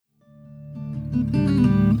Alpha.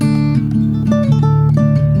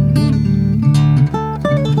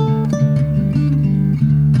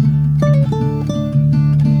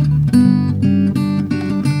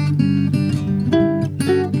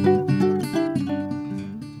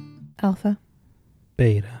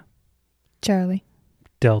 Beta. Charlie.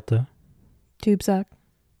 Delta. Tube sock.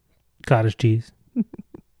 Cottage cheese.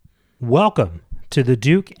 Welcome to the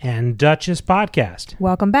Duke and Duchess podcast.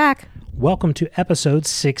 Welcome back. Welcome to episode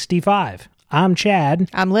 65. I'm Chad.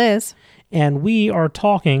 I'm Liz. And we are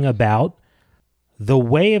talking about The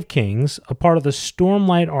Way of Kings, a part of the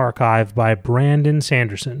Stormlight Archive by Brandon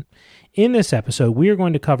Sanderson. In this episode, we are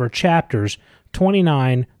going to cover chapters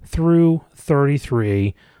 29 through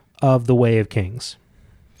 33 of The Way of Kings.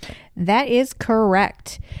 That is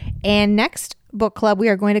correct. And next book club, we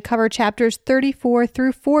are going to cover chapters 34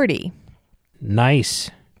 through 40.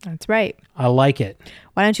 Nice. That's right. I like it.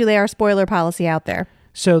 Why don't you lay our spoiler policy out there?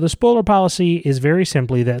 So the spoiler policy is very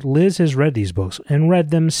simply that Liz has read these books and read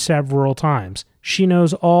them several times. She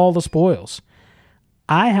knows all the spoils.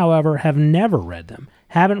 I, however, have never read them.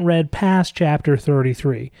 Haven't read past chapter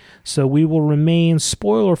 33. So we will remain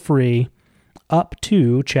spoiler-free up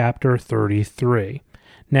to chapter 33.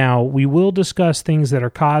 Now, we will discuss things that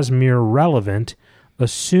are Cosmere relevant,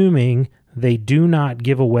 assuming they do not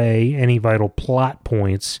give away any vital plot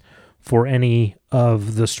points for any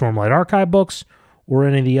of the Stormlight Archive books or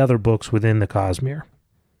any of the other books within the Cosmere.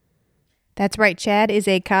 That's right. Chad is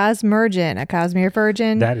a Cosmergin, a Cosmere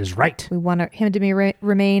virgin. That is right. We want him to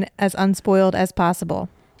remain as unspoiled as possible.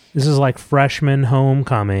 This is like freshman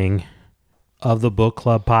homecoming of the book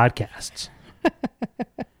club podcasts.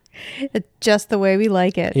 It's just the way we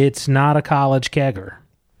like it. It's not a college kegger.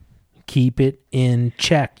 Keep it in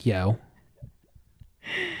check, yo.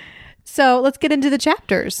 So let's get into the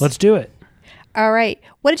chapters. Let's do it. All right.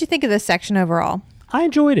 What did you think of this section overall? I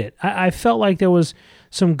enjoyed it. I felt like there was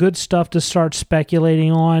some good stuff to start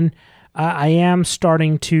speculating on. I am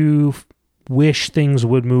starting to wish things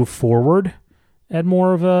would move forward at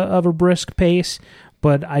more of a brisk pace,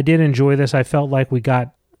 but I did enjoy this. I felt like we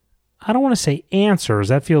got, I don't want to say answers,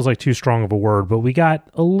 that feels like too strong of a word, but we got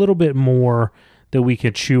a little bit more that we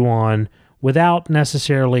could chew on without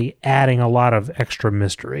necessarily adding a lot of extra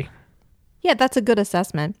mystery. Yeah, that's a good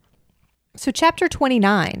assessment. So chapter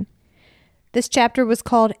 29, this chapter was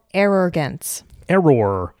called Arrogance.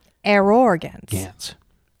 Arrogance. Yes.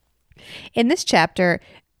 In this chapter,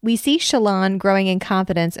 we see Shallan growing in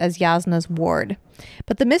confidence as Yasna's ward.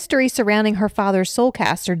 But the mystery surrounding her father's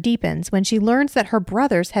soulcaster deepens when she learns that her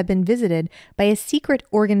brothers have been visited by a secret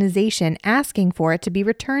organization asking for it to be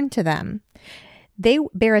returned to them. They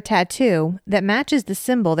bear a tattoo that matches the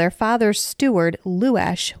symbol their father's steward,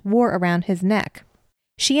 Luesh, wore around his neck.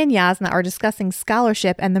 She and Yasna are discussing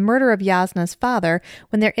scholarship and the murder of Yasna's father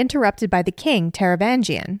when they're interrupted by the king,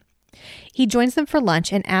 Taravangian. He joins them for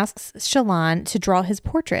lunch and asks Shallan to draw his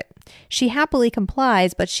portrait. She happily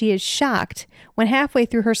complies, but she is shocked when halfway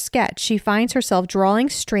through her sketch, she finds herself drawing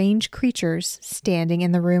strange creatures standing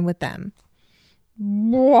in the room with them.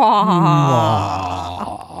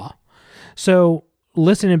 So,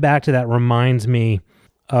 listening back to that reminds me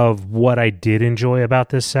of what I did enjoy about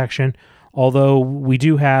this section, although we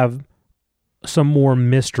do have some more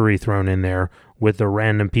mystery thrown in there with the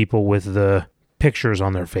random people with the pictures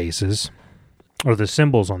on their faces, or the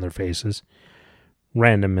symbols on their faces.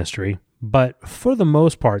 Random mystery. But for the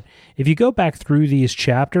most part, if you go back through these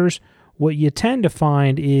chapters, what you tend to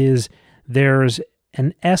find is there's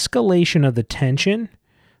an escalation of the tension.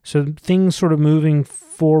 So things sort of moving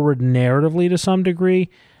forward narratively to some degree,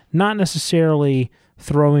 not necessarily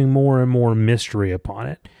throwing more and more mystery upon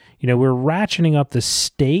it. You know, we're ratcheting up the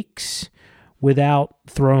stakes without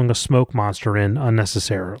throwing a smoke monster in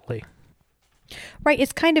unnecessarily. Right,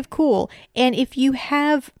 it's kind of cool. And if you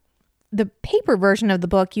have the paper version of the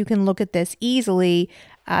book, you can look at this easily.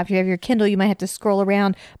 If you have your Kindle, you might have to scroll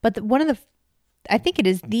around. But I think it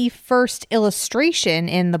is the first illustration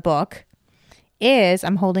in the book is,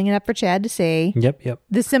 I'm holding it up for Chad to see. Yep.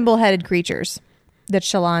 The symbol-headed creatures that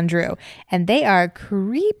Shallan drew. And they are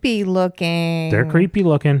creepy looking. They're creepy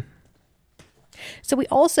looking. So we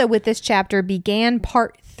also, with this chapter, began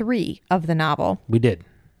part 3 of the novel. We did.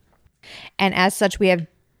 And as such, we have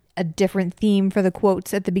a different theme for the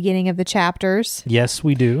quotes at the beginning of the chapters. Yes,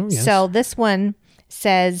 we do. Yes. So this one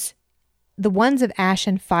says, "The ones of ash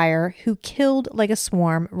and fire who killed like a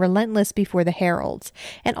swarm, relentless before the heralds."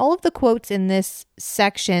 And all of the quotes in this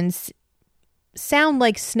section sound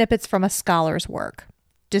like snippets from a scholar's work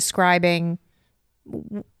describing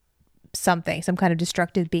something, some kind of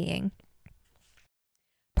destructive being.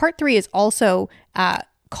 Part 3 is also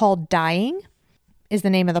called Dying. is the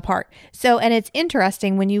name of the part. So, and it's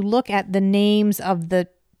interesting when you look at the names of the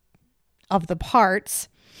parts,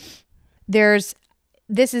 this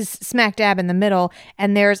is smack dab in the middle,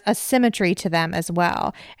 and there's a symmetry to them as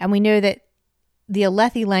well. And we know that the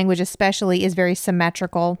Alethi language especially is very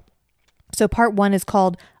symmetrical. So part 1 is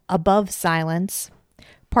called Above Silence.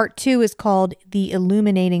 Part 2 is called The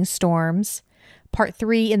Illuminating Storms. Part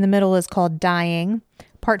 3 in the middle is called Dying.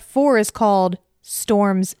 Part 4 is called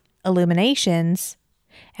Storms Illuminations.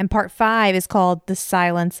 And part 5 is called The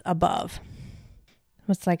Silence Above.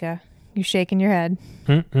 What's you're shaking your head?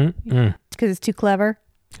 Because it's too clever?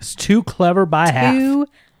 It's too clever by half. Too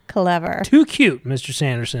clever. Too cute, Mr.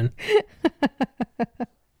 Sanderson.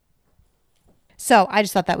 So I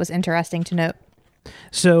just thought that was interesting to note.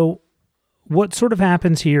 So what sort of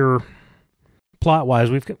happens here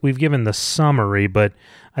plot-wise, we've given the summary, but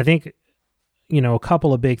I think, a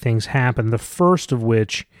couple of big things happen. The first of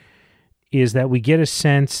which is that we get a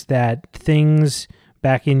sense that things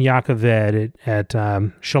back in Yaakoved at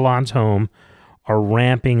Shallan's home are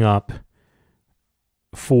ramping up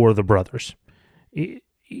for the brothers.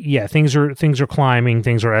 Yeah, things are climbing,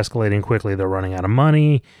 things are escalating quickly. They're running out of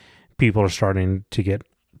money. People are starting to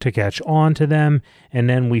catch on to them, and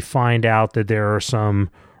then we find out that there are some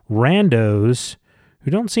randos who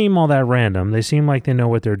don't seem all that random. They seem like they know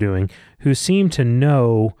what they're doing, who seem to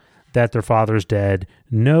know that their father's dead,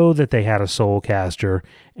 know that they had a soul caster,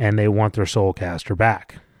 and they want their soul caster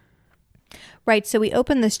back. Right, so we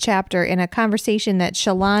open this chapter in a conversation that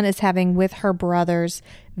Shallan is having with her brothers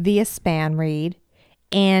via Spanreed,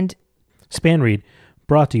 and Spanreed,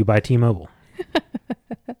 brought to you by T-Mobile.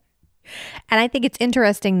 And I think it's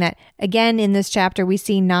interesting that, again, in this chapter, we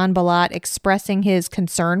see Non-Balat expressing his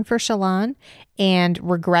concern for Shallan and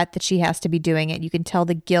regret that she has to be doing it. You can tell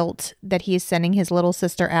the guilt that he is sending his little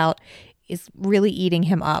sister out is really eating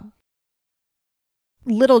him up.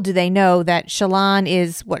 Little do they know that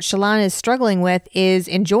what Shallan is struggling with is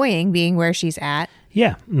enjoying being where she's at.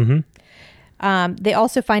 Yeah. Mm-hmm. They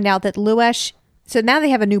also find out that Luesh, so now they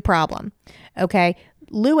have a new problem. Okay.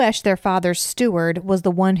 Luesh, their father's steward, was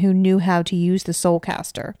the one who knew how to use the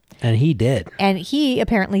soulcaster. And he did. And he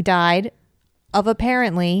apparently died of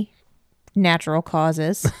natural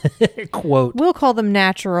causes. Quote. We'll call them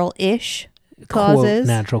natural-ish causes. Quote,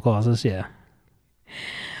 natural causes, yeah.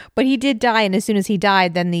 But he did die, and as soon as he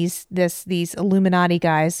died, then these Illuminati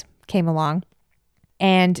guys came along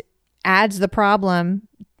and adds the problem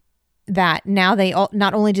that now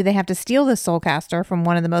not only do they have to steal the soulcaster from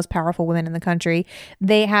one of the most powerful women in the country,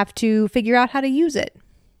 they have to figure out how to use it.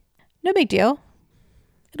 No big deal.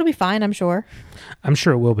 It'll be fine, I'm sure. I'm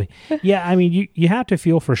sure it will be. Yeah, I mean, you have to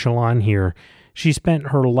feel for Shallan here. She spent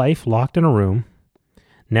her life locked in a room.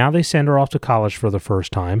 Now they send her off to college for the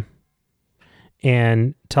first time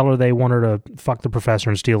and tell her they want her to fuck the professor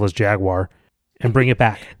and steal his Jaguar and bring it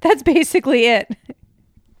back. That's basically it.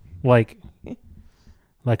 Like,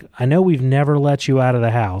 I know we've never let you out of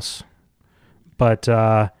the house, but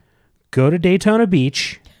go to Daytona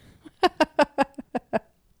Beach,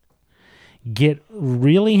 get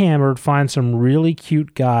really hammered, find some really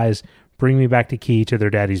cute guys, bring me back to Key to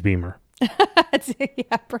their daddy's Beamer.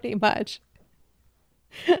 Yeah, pretty much.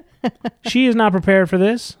 She is not prepared for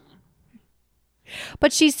this.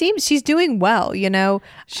 But she's doing well,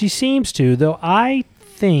 She seems to, though I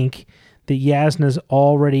think that Yasna's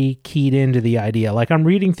already keyed into the idea. Like, I'm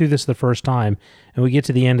reading through this the first time, and we get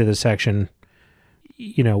to the end of the section,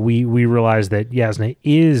 we realize that Yasna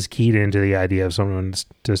is keyed into the idea of someone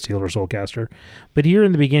to steal her soulcaster. But here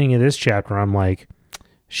in the beginning of this chapter, I'm like,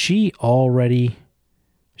 she already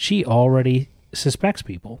suspects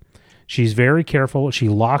people. She's very careful. She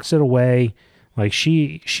locks it away. Like,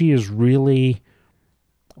 she is really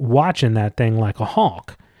watching that thing like a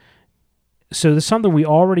hawk. So there's something we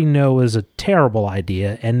already know is a terrible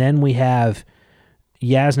idea, and then we have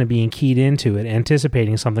Yasna being keyed into it,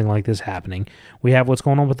 anticipating something like this happening. We have what's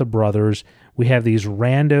going on with the brothers. We have these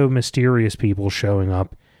rando, mysterious people showing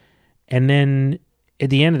up. And then at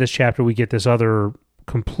the end of this chapter, we get this other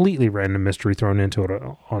completely random mystery thrown into it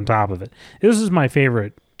on top of it. This is my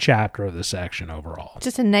favorite chapter of the section overall.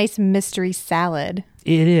 Just a nice mystery salad.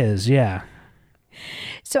 It is, yeah.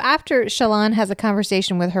 So after Shallan has a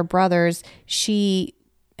conversation with her brothers, she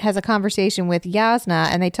has a conversation with Yasna,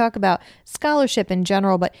 and they talk about scholarship in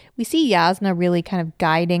general, but we see Yasna really kind of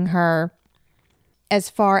guiding her as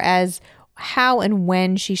far as how and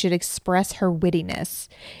when she should express her wittiness.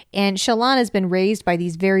 And Shallan has been raised by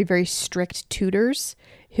these very, very strict tutors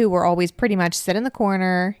who were always pretty much sit in the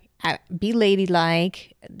corner, be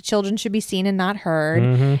ladylike, children should be seen and not heard.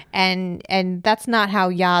 Mm-hmm. And that's not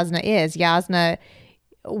how Yasna is. Yasna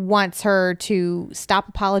wants her to stop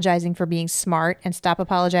apologizing for being smart and stop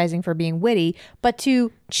apologizing for being witty, but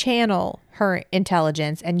to channel her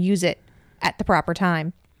intelligence and use it at the proper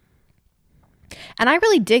time. And I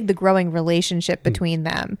really dig the growing relationship between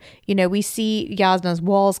them. You know, we see Yasna's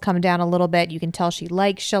walls come down a little bit. You can tell she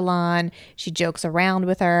likes Shallan. She jokes around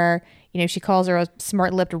with her. You know, she calls her a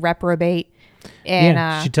smart-lipped reprobate.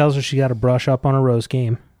 And she tells her she got to brush up on her roast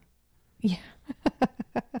game. Yeah.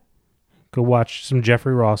 Go watch some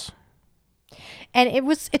Jeffrey Ross. And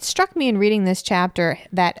it struck me in reading this chapter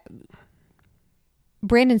that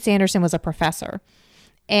Brandon Sanderson was a professor.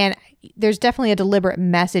 And there's definitely a deliberate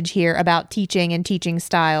message here about teaching and teaching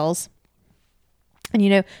styles. And, you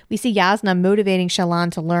know, we see Jasnah motivating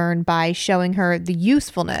Shallan to learn by showing her the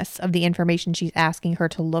usefulness of the information she's asking her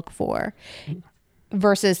to look for,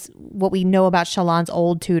 versus what we know about Shallan's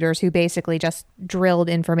old tutors, who basically just drilled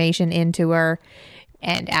information into her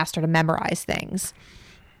and asked her to memorize things.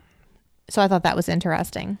 So I thought that was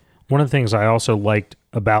interesting. One of the things I also liked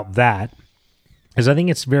about that is I think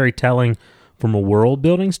it's very telling from a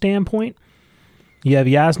world-building standpoint. You have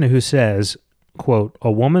Jasnah who says, quote,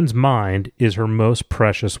 "A woman's mind is her most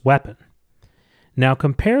precious weapon." Now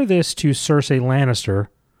compare this to Cersei Lannister,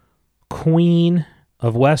 Queen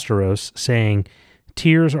of Westeros, saying,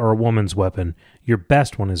 "Tears are a woman's weapon. Your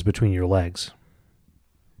best one is between your legs."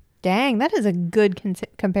 Dang, that is a good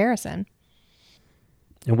comparison.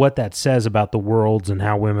 And what that says about the worlds and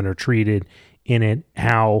how women are treated in it,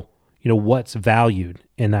 how, you know, what's valued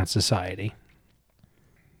in that society.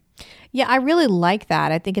 Yeah, I really like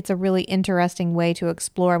that. I think it's a really interesting way to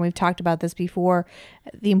explore, and we've talked about this before,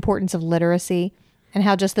 the importance of literacy and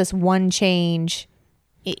how just this one change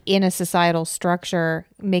in a societal structure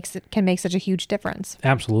can make such a huge difference.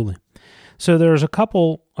 Absolutely. So there's a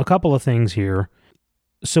couple of things here.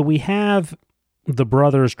 So we have the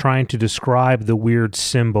brothers trying to describe the weird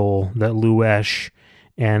symbol that Luesh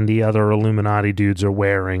and the other Illuminati dudes are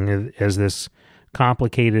wearing as this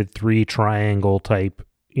complicated 3 triangle type,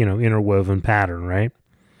 you know, interwoven pattern, right?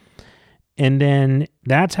 And then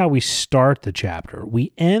that's how we start the chapter.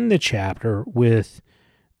 We end the chapter with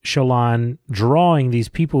Shallan drawing these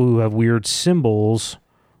people who have weird symbols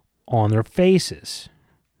on their faces.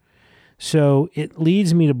 So it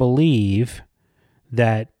leads me to believe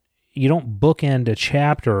that you don't bookend a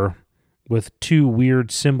chapter with 2 weird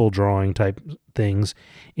symbol drawing type things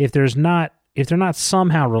if they're not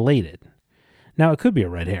somehow related. Now, it could be a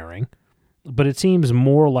red herring, but it seems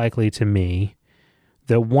more likely to me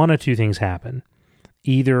that one of 2 things happen.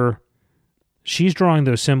 Either she's drawing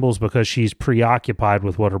those symbols because she's preoccupied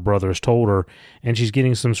with what her brothers told her, and she's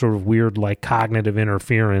getting some sort of weird, like, cognitive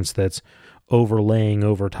interference that's overlaying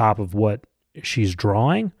over top of what she's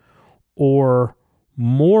drawing, or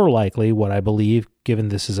more likely, what I believe, given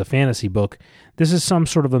this is a fantasy book, this is some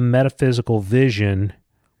sort of a metaphysical vision,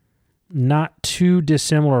 not too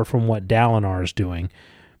dissimilar from what Dalinar is doing,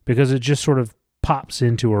 because it just sort of pops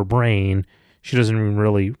into her brain. She doesn't even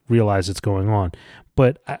really realize it's going on.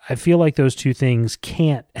 But I feel like those 2 things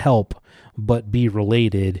can't help but be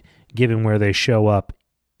related, given where they show up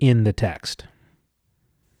in the text.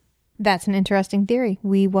 That's an interesting theory.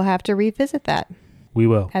 We will have to revisit that. We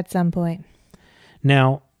will. At some point.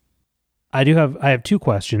 Now, I have 2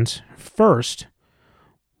 questions. First,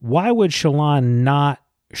 why would Shallan not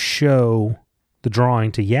show the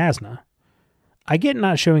drawing to Jasnah? I get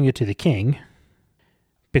not showing it to the king,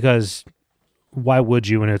 because why would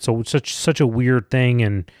you? And it's such a weird thing,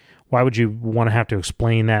 and why would you want to have to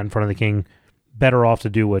explain that in front of the king? Better off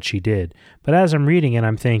to do what she did. But as I'm reading it,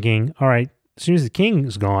 I'm thinking, all right, as soon as the king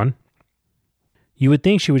is gone, you would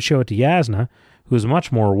think she would show it to Jasnah, who is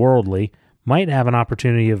much more worldly, might have an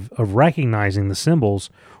opportunity of recognizing the symbols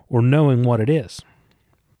or knowing what it is.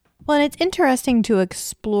 Well, and it's interesting to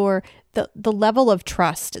explore the level of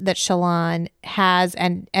trust that Shallan has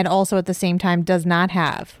and also at the same time does not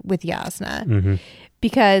have with Jasnah. Mm-hmm.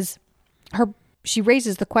 Because she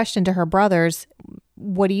raises the question to her brothers,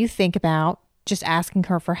 what do you think about just asking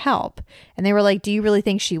her for help? And they were like, do you really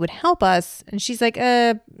think she would help us? And she's like,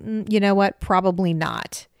 you know what? Probably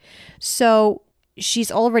not. So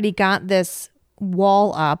she's already got this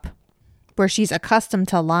wall up where she's accustomed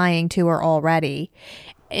to lying to her already.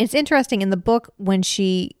 It's interesting in the book when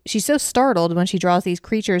she's so startled when she draws these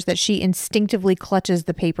creatures that she instinctively clutches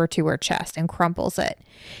the paper to her chest and crumples it.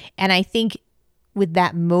 And I think with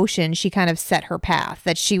that motion, she kind of set her path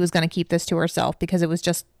that she was going to keep this to herself because it was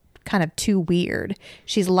just kind of too weird.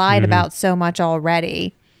 She's lied about so much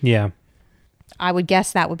already. Yeah. I would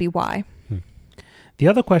guess that would be why. The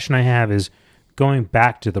other question I have is, going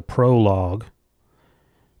back to the prologue,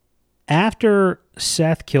 after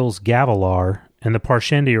Seth kills Gavilar and the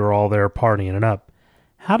Parshendi are all there partying it up.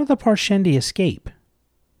 How did the Parshendi escape?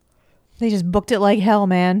 They just booked it like hell,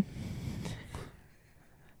 man.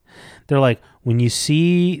 They're like, when you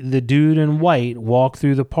see the dude in white walk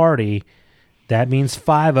through the party, that means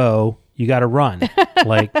 5-0, you got to run.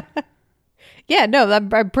 Like, yeah, no,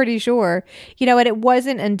 I'm pretty sure. And it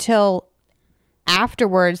wasn't until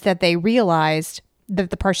afterwards that they realized that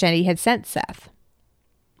the Parshendi had sent Seth.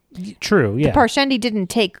 True, yeah. The Parshendi didn't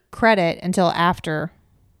take credit until after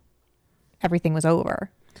everything was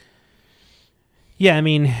over. Yeah, I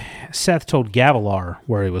mean, Seth told Gavilar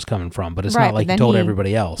where he was coming from, but it's right, not like he told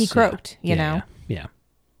everybody else. He croaked, you know? Yeah.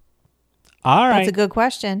 All right. That's a good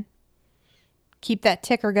question. Keep that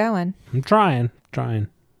ticker going. I'm trying.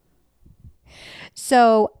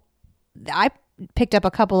 So I picked up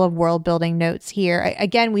a couple of world building notes here.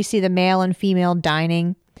 Again, we see the male and female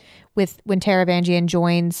dining when Taravangian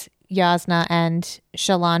joins Yasna and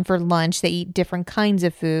Shallan for lunch. They eat different kinds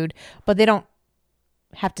of food, but they don't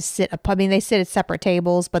have to sit. I mean, they sit at separate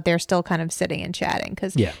tables, but they're still kind of sitting and chatting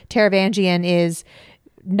because Taravangian is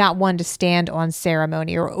not one to stand on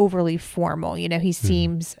ceremony or overly formal. He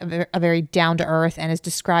seems a very down to earth and is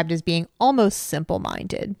described as being almost simple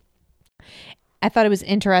minded. I thought it was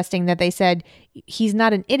interesting that they said he's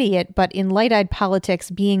not an idiot, but in light-eyed politics,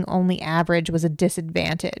 being only average was a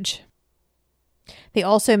disadvantage. They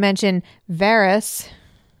also mention Varys,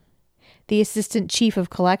 the assistant chief of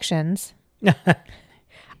collections.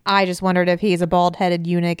 I just wondered if he's a bald-headed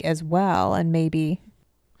eunuch as well, and maybe...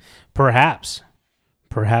 Perhaps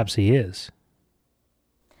he is.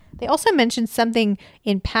 They also mentioned something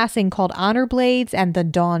in passing called honor blades and the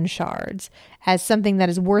dawn shards as something that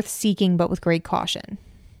is worth seeking but with great caution.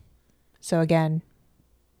 So again,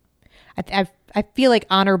 I feel like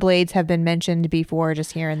honor blades have been mentioned before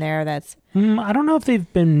just here and there. That's I don't know if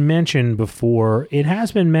they've been mentioned before. It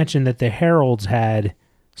has been mentioned that the heralds had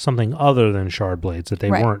something other than shard blades, that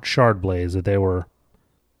they weren't shard blades, that they were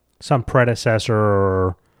some predecessor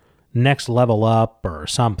or next level up or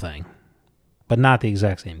something, but not the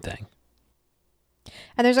exact same thing.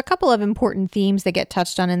 And there's a couple of important themes that get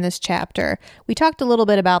touched on in this chapter. We talked a little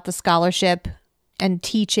bit about the scholarship and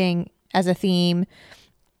teaching as a theme,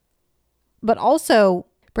 but also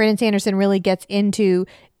Brandon Sanderson really gets into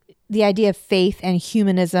the idea of faith and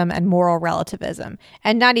humanism and moral relativism,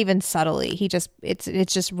 and not even subtly.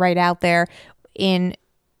 It's just right out there in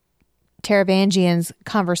Taravangian's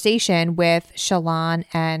conversation with Shallan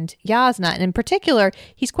and Yasna. And in particular,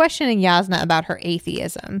 he's questioning Yasna about her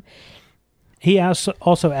atheism. He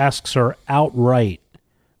also asks her outright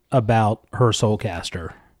about her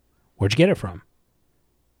soulcaster. Where'd you get it from?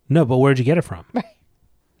 No, but where'd you get it from? Right.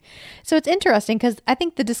 So it's interesting because I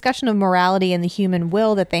think the discussion of morality and the human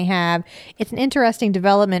will that they have, it's an interesting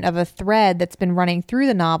development of a thread that's been running through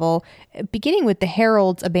the novel, beginning with the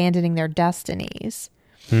heralds abandoning their destinies.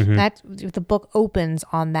 Mm-hmm. The book opens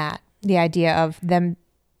on that, the idea of them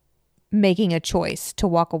making a choice to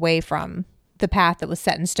walk away from the path that was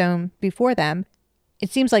set in stone before them.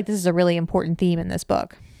 It seems like this is a really important theme in this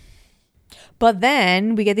book. But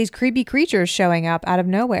then we get these creepy creatures showing up out of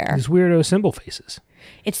nowhere. These weirdo symbol faces.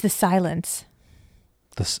 It's the silence.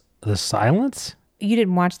 The silence? You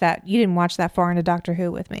didn't watch that. You didn't watch that far into Doctor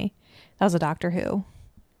Who with me. That was a Doctor Who.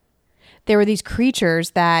 There were these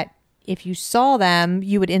creatures that if you saw them,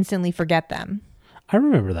 you would instantly forget them. I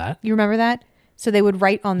remember that. You remember that? So they would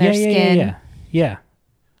write on their skin. Yeah.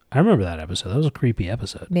 I remember that episode. That was a creepy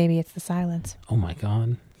episode. Maybe it's the silence. Oh my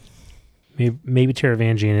God. Maybe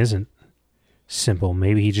Taravangian isn't simple.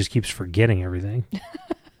 Maybe he just keeps forgetting everything.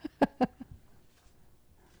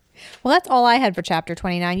 Well, that's all I had for chapter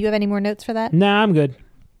 29. You have any more notes for that? Nah, I'm good.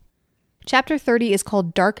 Chapter 30 is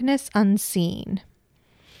called Darkness Unseen.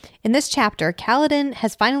 In this chapter, Kaladin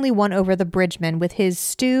has finally won over the bridgemen with his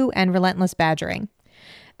stew and relentless badgering.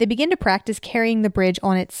 They begin to practice carrying the bridge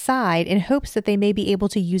on its side in hopes that they may be able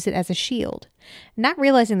to use it as a shield. Not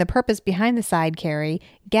realizing the purpose behind the side carry,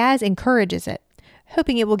 Gaz encourages it,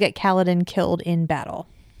 hoping it will get Kaladin killed in battle.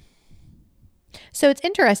 So it's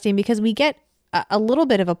interesting because we get a little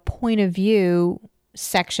bit of a point of view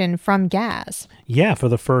section from Gaz. Yeah, for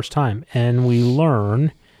the first time. And we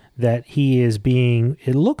learn that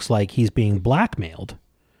it looks like he's being blackmailed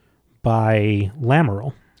by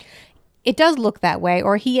Lamoral. It does look that way,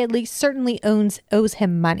 or he at least certainly owes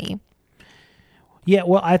him money. Yeah,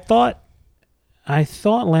 well, I thought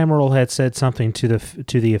Lamoral had said something to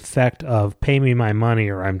the effect of "Pay me my money,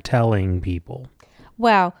 or I'm telling people."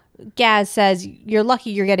 Well, Gaz says, "You're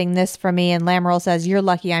lucky you're getting this from me," and Lamoral says, "You're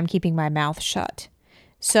lucky I'm keeping my mouth shut."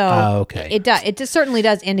 So okay. It certainly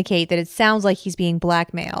does indicate that it sounds like he's being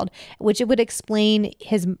blackmailed, which it would explain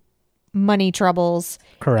his money troubles.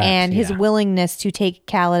 Correct, And his yeah. willingness to take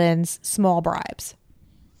Kaladin's small bribes.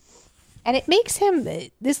 And it makes him,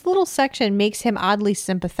 this little section makes him oddly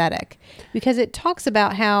sympathetic because it talks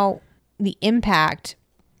about how the impact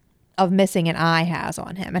of missing an eye has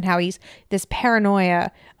on him and how he's this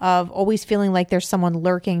paranoia of always feeling like there's someone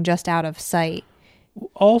lurking just out of sight.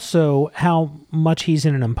 Also, how much he's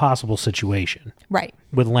in an impossible situation. Right.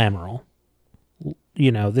 With Lamoral.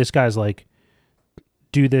 You know, this guy's like,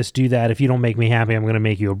 do this, do that. If you don't make me happy, I'm going to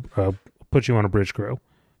make you, put you on a bridge crew.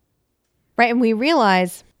 Right. And we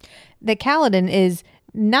realize that Kaladin is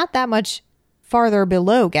not that much farther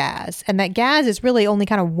below Gaz, and that Gaz is really only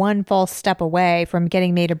kind of one false step away from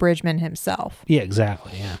getting made a bridgeman himself. Yeah,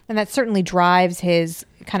 exactly, yeah. And that certainly drives his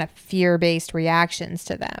kind of fear-based reactions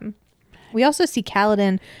to them. We also see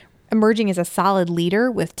Kaladin emerging as a solid leader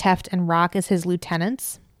with Teft and Rock as his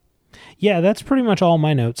lieutenants. Yeah, that's pretty much all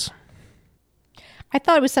my notes. I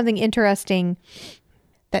thought it was something interesting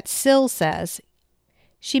that Syl says.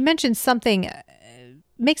 She mentions something,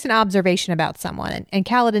 makes an observation about someone, and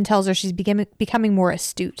Kaladin tells her she's becoming more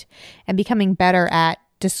astute and becoming better at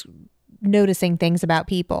just noticing things about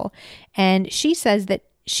people. And she says that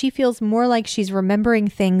she feels more like she's remembering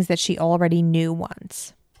things that she already knew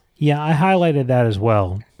once. Yeah, I highlighted that as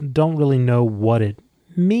well. Don't really know what it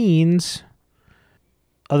means,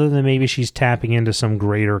 other than maybe she's tapping into some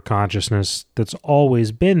greater consciousness that's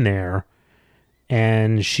always been there,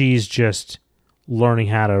 and she's just learning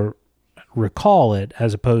how to recall it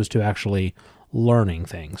as opposed to actually learning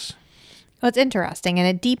things. Well, it's interesting, and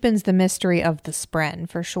it deepens the mystery of the Spren,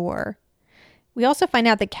 for sure. We also find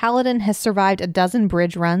out that Kaladin has survived a dozen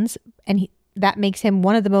bridge runs, and that makes him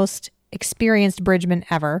one of the most experienced bridgemen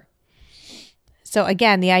ever. So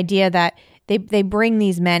again, the idea that they bring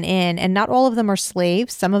these men in, and not all of them are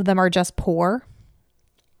slaves. Some of them are just poor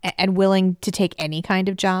and willing to take any kind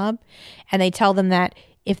of job. And they tell them that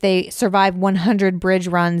if they survive 100 bridge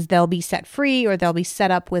runs, they'll be set free or they'll be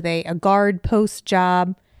set up with a guard post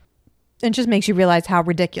job. It just makes you realize how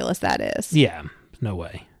ridiculous that is. Yeah, no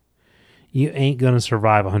way. You ain't going to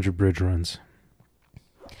survive 100 bridge runs.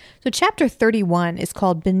 So chapter 31 is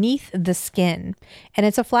called Beneath the Skin, and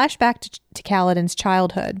it's a flashback to Kaladin's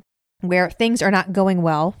childhood, where things are not going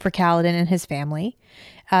well for Kaladin and his family.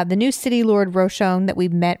 The new city lord Roshon that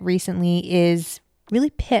we've met recently is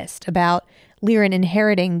really pissed about Lirin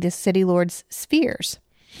inheriting this city lord's spheres.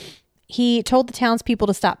 He told the townspeople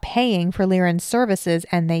to stop paying for Lirin's services,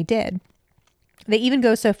 and they did. They even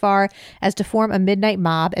go so far as to form a midnight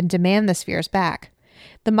mob and demand the spheres back.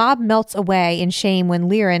 The mob melts away in shame when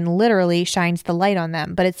Lirin literally shines the light on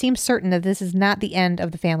them, but it seems certain that this is not the end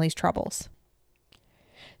of the family's troubles.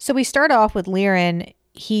 So we start off with Lirin.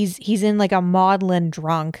 He's in like a maudlin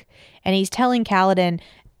drunk, and he's telling Kaladin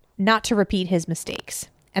not to repeat his mistakes,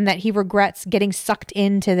 and that he regrets getting sucked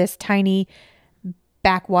into this tiny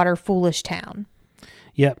backwater foolish town.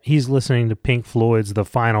 Yep, he's listening to Pink Floyd's The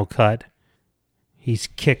Final Cut. He's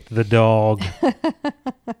kicked the dog.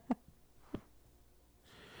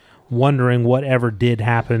 Wondering whatever did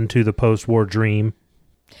happen to the post-war dream.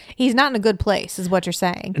 He's not in a good place, is what you're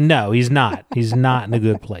saying. No, he's not. He's not in a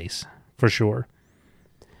good place, for sure.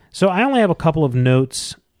 So I only have a couple of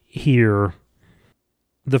notes here.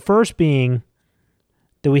 The first being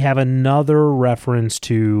that we have another reference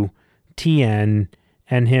to Tien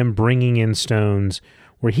and him bringing in stones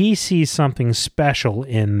where he sees something special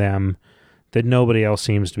in them that nobody else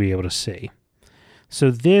seems to be able to see.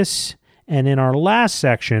 So this, and in our last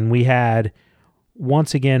section, we had,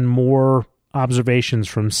 once again, more observations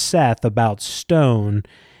from Seth about stone,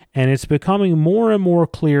 and it's becoming more and more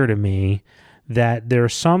clear to me that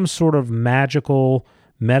there's some sort of magical,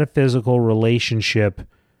 metaphysical relationship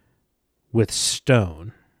with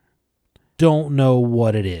stone. Don't know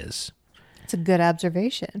what it is. It's a good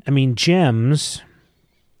observation. I mean, gems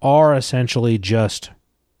are essentially just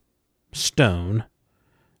stone.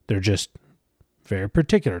 They're just very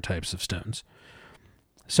particular types of stones.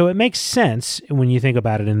 So it makes sense when you think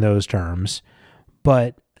about it in those terms,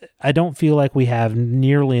 but I don't feel like we have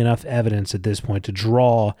nearly enough evidence at this point to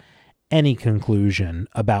draw any conclusion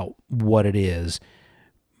about what it is,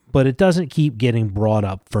 but it doesn't keep getting brought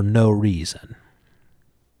up for no reason.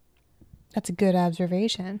 That's a good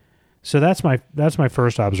observation. So that's my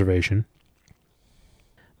first observation.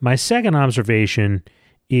 My second observation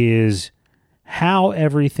is how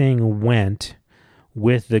everything went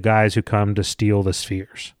with the guys who come to steal the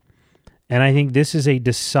spheres. And I think this is a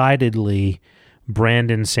decidedly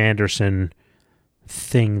Brandon Sanderson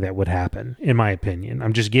thing that would happen, in my opinion.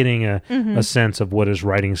 I'm just getting a sense of what his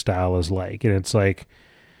writing style is like. And it's like,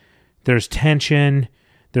 there's tension,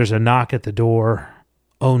 there's a knock at the door,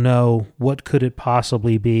 oh no, what could it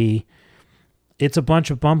possibly be? It's a bunch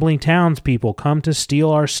of bumbling townspeople come to steal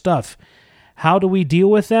our stuff. How do we deal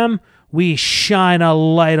with them? We shine a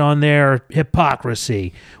light on their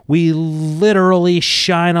hypocrisy. We literally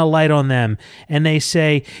shine a light on them. And they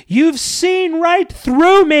say, you've seen right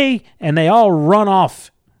through me. And they all run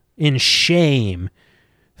off in shame,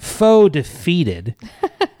 foe defeated.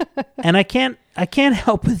 And I can't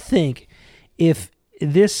help but think, if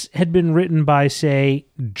this had been written by, say,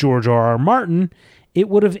 George R.R. Martin, it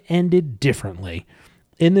would have ended differently.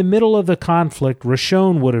 In the middle of the conflict,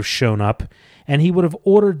 Roshon would have shown up, and he would have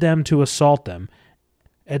ordered them to assault them.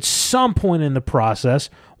 At some point in the process,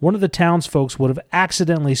 one of the townsfolk would have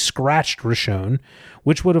accidentally scratched Roshon,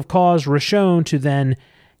 which would have caused Roshon to then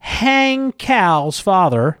hang Cal's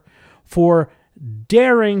father for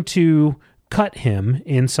daring to cut him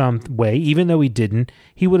in some way. Even though he didn't,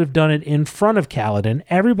 he would have done it in front of Kaladin.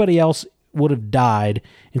 Everybody else would have died,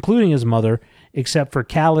 including his mother, except for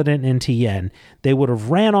Kaladin and Tien. They would have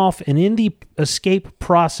ran off, and in the escape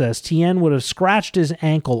process, Tien would have scratched his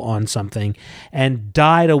ankle on something and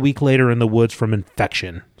died a week later in the woods from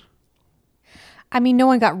infection. I mean, no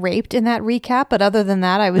one got raped in that recap, but other than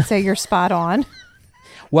that, I would say you're spot on.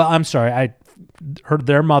 Well, I'm sorry. I heard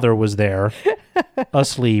their mother was there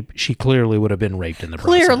asleep. She clearly would have been raped in the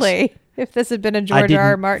process. Clearly. If this had been a George R.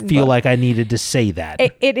 R. Martin feel book. like I needed to say that.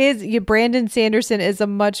 It is. Brandon Sanderson is a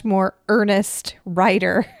much more earnest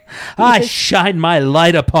writer. I shine my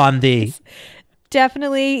light upon thee.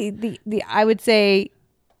 Definitely the I would say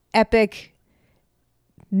epic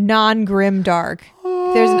non-grim dark.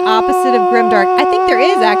 There's an opposite of grim dark. I think there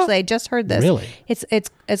is, actually. I just heard this. Really?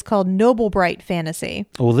 It's called noble bright fantasy.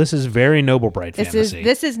 Well, this is very noble bright fantasy.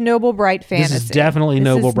 This is noble bright fantasy. This is definitely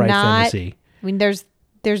noble bright fantasy. I mean, there's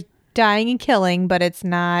dying and killing, but it's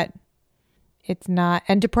not,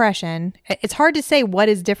 and depression. It's hard to say what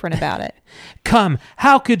is different about it. Come,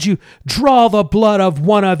 how could you draw the blood of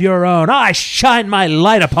one of your own? I shine my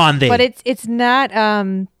light upon thee. But it's not,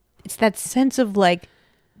 it's that sense of like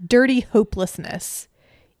dirty hopelessness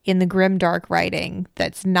in the grim dark writing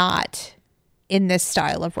that's not in this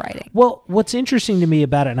style of writing. Well, what's interesting to me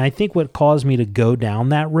about it, and I think what caused me to go down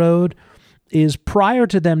that road, is prior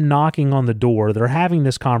to them knocking on the door, they're having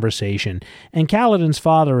this conversation, and Kaladin's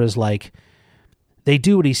father is like, they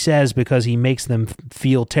do what he says because he makes them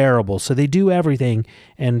feel terrible, so they do everything,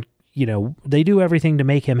 and, they do everything to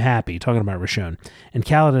make him happy, talking about Roshon. And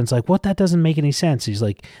Kaladin's like, what? That doesn't make any sense. He's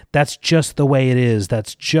like, that's just the way it is.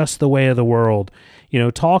 That's just the way of the world.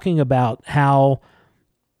 Talking about how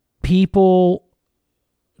people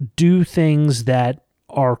do things that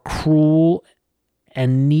are cruel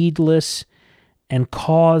and needless and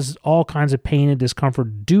cause all kinds of pain and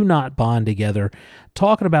discomfort, do not bond together,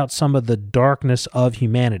 talking about some of the darkness of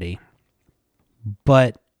humanity,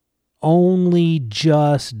 but only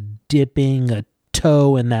just dipping a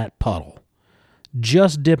toe in that puddle.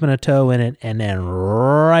 Just dipping a toe in it and then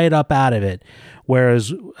right up out of it.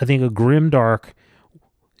 Whereas I think a grimdark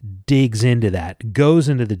digs into that, goes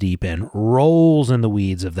into the deep end, rolls in the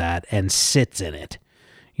weeds of that, and sits in it.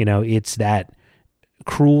 It's that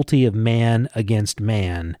cruelty of man against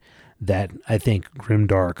man that I think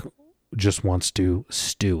grimdark just wants to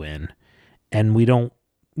stew in, and we don't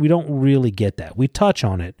really get that. We touch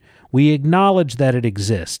on it, we acknowledge that it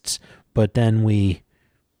exists, but then we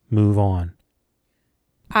move on.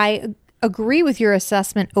 I agree with your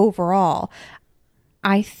assessment overall.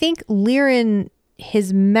 I think Lirin,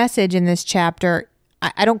 his message in this chapter,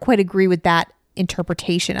 I don't quite agree with that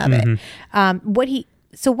interpretation of it. What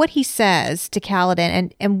he says to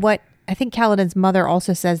Kaladin, and what I think Kaladin's mother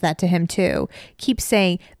also says that to him too, keeps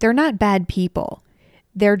saying they're not bad people.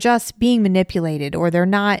 They're just being manipulated, or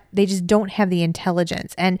they just don't have the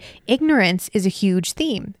intelligence. And ignorance is a huge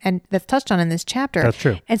theme, and that's touched on in this chapter. That's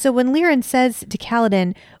true. And so when Lirin says to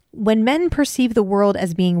Kaladin, when men perceive the world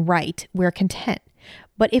as being right, we're content.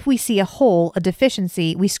 But if we see a hole, a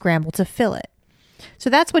deficiency, we scramble to fill it. So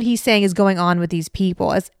that's what he's saying is going on with these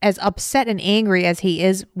people. As upset and angry as he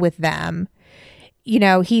is with them,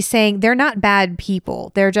 he's saying they're not bad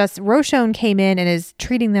people. They're just, Roshon came in and is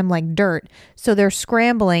treating them like dirt. So they're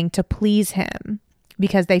scrambling to please him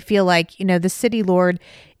because they feel like, the city lord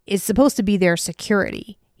is supposed to be their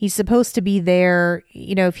security. He's supposed to be there,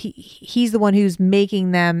 if he's the one who's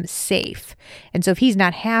making them safe. And so if he's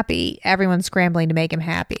not happy, everyone's scrambling to make him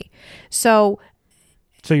happy. So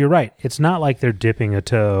you're right. It's not like they're dipping a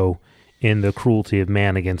toe in the cruelty of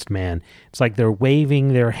man against man. It's like they're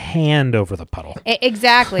waving their hand over the puddle.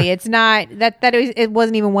 Exactly. It's not it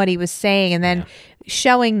wasn't even what he was saying. And then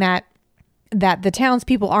showing that the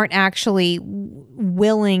townspeople aren't actually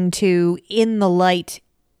willing to, in the light,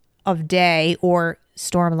 of day or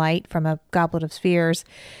stormlight from a goblet of spheres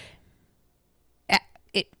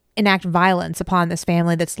enact violence upon this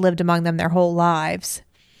family that's lived among them their whole lives.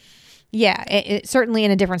 Yeah, it certainly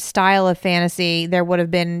in a different style of fantasy, there would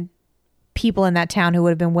have been people in that town who would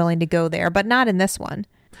have been willing to go there, but not in this one.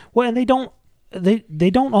 Well, and they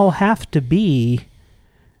don't all have to be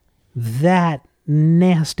that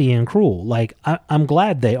nasty and cruel. Like, I'm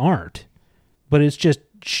glad they aren't, but it's just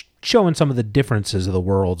showing some of the differences of the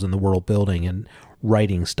worlds and the world building and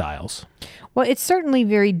writing styles. Well, it's certainly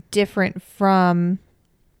very different from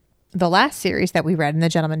the last series that we read in The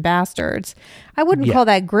Gentleman Bastards. I wouldn't call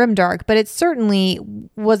that grimdark, but it certainly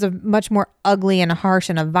was a much more ugly and harsh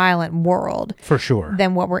and a violent world. For sure.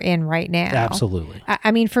 Than what we're in right now. Absolutely.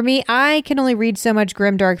 I mean, for me, I can only read so much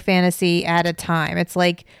grimdark fantasy at a time. It's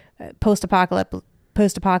like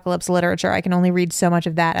post-apocalypse literature. I can only read so much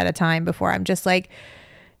of that at a time before I'm just like,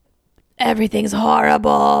 everything's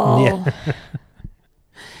horrible. Yeah.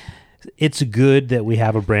 It's good that we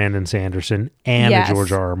have a Brandon Sanderson and a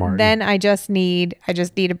George R.R. Martin. Then I just need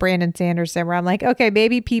a Brandon Sanderson where I'm like, okay,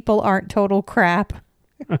 maybe people aren't total crap.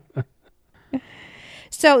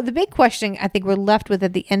 So the big question I think we're left with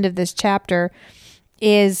at the end of this chapter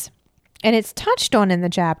is, and it's touched on in the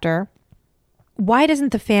chapter, why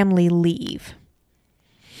doesn't the family leave?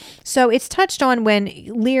 So it's touched on when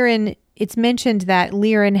it's mentioned that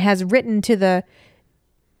Liren has written to the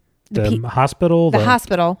hospital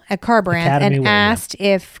at Carbrand and asked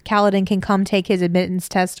if Kaladin can come take his admittance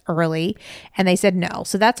test early, and they said no.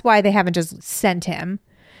 So that's why they haven't just sent him.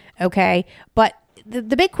 Okay, but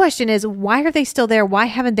the big question is, why are they still there? Why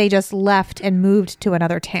haven't they just left and moved to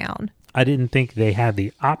another town? I didn't think they had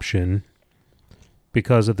the option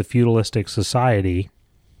because of the feudalistic society.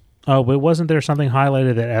 Oh, but wasn't there something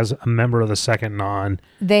highlighted that as a member of the Second Non,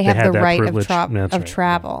 they have the right of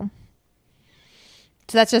travel?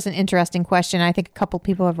 So that's just an interesting question. I think a couple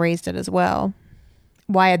people have raised it as well.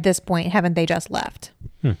 Why at this point haven't they just left?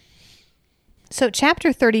 So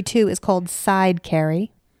chapter 32 is called Side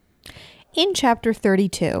Carry. In chapter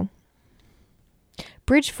 32,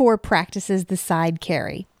 Bridge 4 practices the side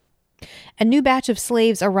carry. A new batch of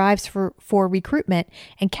slaves arrives for recruitment,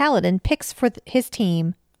 and Kaladin picks for his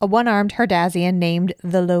team a one-armed Herdazian named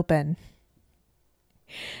the Lopen.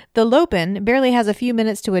 The Lopen barely has a few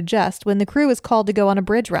minutes to adjust when the crew is called to go on a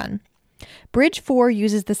bridge run. Bridge 4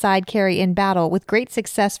 uses the side carry in battle with great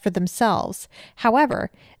success for themselves. However,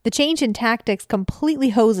 the change in tactics completely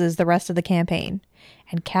hoses the rest of the campaign,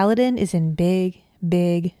 and Kaladin is in big,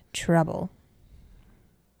 big trouble.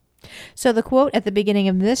 So the quote at the beginning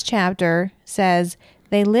of this chapter says,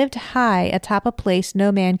 "They lived high atop a place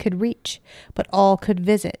no man could reach, but all could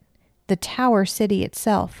visit, the tower city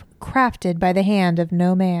itself, crafted by the hand of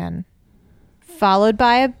no man," followed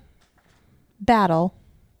by a battle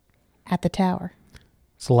at the tower.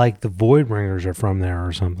 It's like the Voidbringers are from there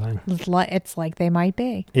or something. It's like they might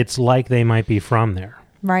be. It's like they might be from there.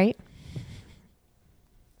 Right?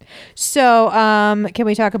 So, can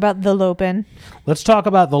we talk about the Lopen? Let's talk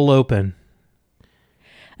about the Lopen.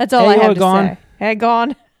 That's all I have to say. Hey,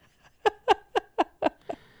 gone.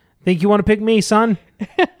 Think you want to pick me, son?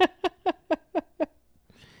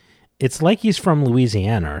 It's like he's from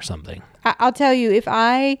Louisiana or something. I'll tell you, if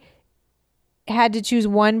I had to choose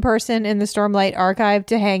one person in the Stormlight Archive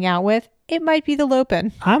to hang out with, it might be the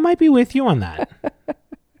Lopen. I might be with you on that.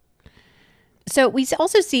 So we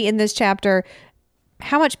also see in this chapter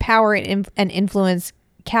how much power and influence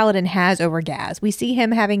Kaladin has over Gaz. We see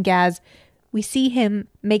him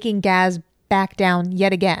making Gaz back down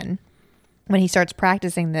yet again when he starts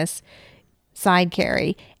practicing this side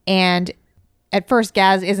carry. And at first,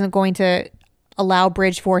 Gaz isn't going to allow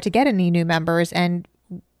Bridge 4 to get any new members, and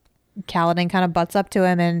Kaladin kind of butts up to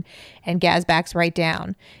him, and Gaz backs right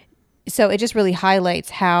down. So it just really highlights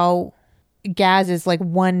how Gaz is like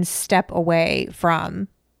one step away from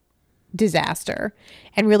disaster.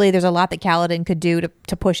 And really, there's a lot that Kaladin could do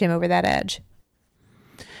to push him over that edge.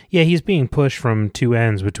 Yeah, he's being pushed from two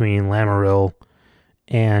ends between Lamaril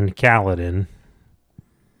and Kaladin.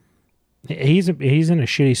 He's in a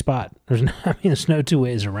shitty spot. There's no two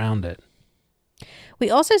ways around it. We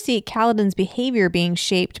also see Kaladin's behavior being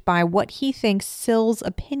shaped by what he thinks Syl's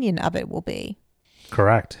opinion of it will be.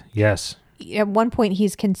 Correct. Yes. At one point,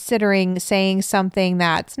 he's considering saying something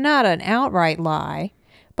that's not an outright lie,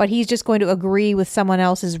 but he's just going to agree with someone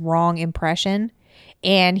else's wrong impression.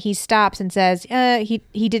 And he stops and says,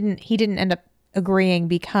 he didn't end up agreeing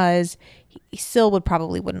because Syl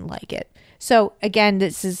wouldn't like it. So again,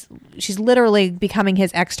 she's literally becoming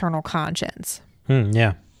his external conscience.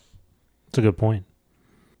 Yeah. That's a good point.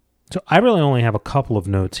 So I really only have a couple of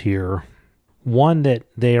notes here. One, that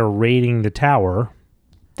they are raiding the tower.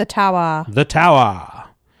 The tower. The tower.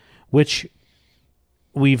 Which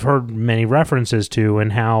we've heard many references to,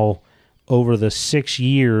 and how over the 6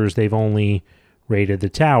 years they've only raided the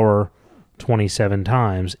tower 27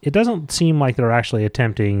 times. It doesn't seem like they're actually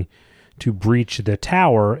attempting to breach the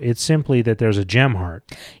tower. It's simply that there's a gem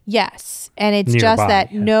heart. Yes, and it's nearby. just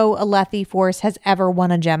that no Alethi force has ever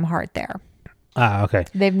won a gem heart there. Ah, okay.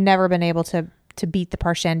 They've never been able to beat the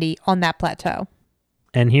Parshendi on that plateau.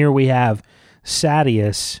 And here we have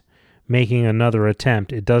Sadeas making another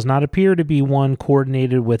attempt. It does not appear to be one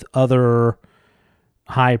coordinated with other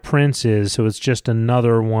high princes, so it's just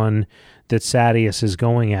another one that Sadeas is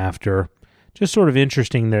going after. Just sort of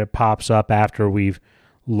interesting that it pops up after we've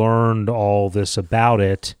learned all this about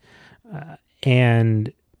it.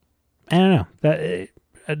 And I don't know.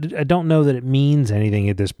 I don't know that it means anything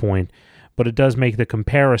at this point, but it does make the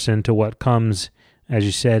comparison to what comes, as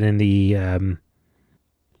you said, in the...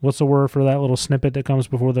 what's the word for that little snippet that comes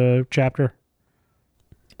before the chapter?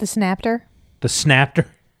 The snapter? The snapter?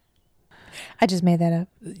 I just made that up.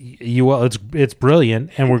 Well, it's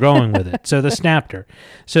brilliant, and we're going with it. So the snapter.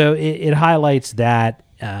 So it highlights that,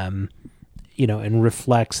 and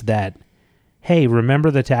reflects that, hey,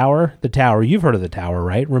 remember the tower? The tower. You've heard of the tower,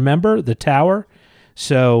 right? Remember the tower?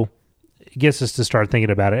 So it gets us to start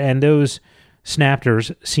thinking about it. And those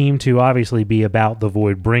snapters seem to obviously be about the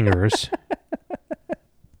Void Bringers.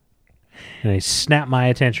 And they snap my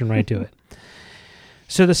attention right to it.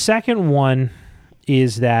 So the second one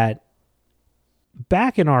is that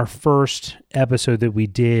back in our first episode that we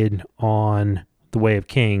did on The Way of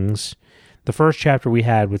Kings, the first chapter we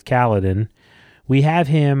had with Kaladin, we have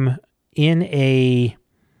him in a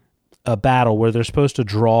battle where they're supposed to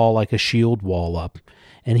draw like a shield wall up.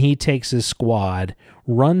 And he takes his squad,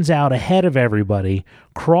 runs out ahead of everybody,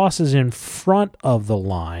 crosses in front of the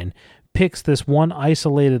line, picks this one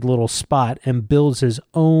isolated little spot and builds his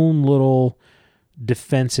own little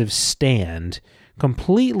defensive stand,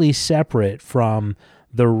 completely separate from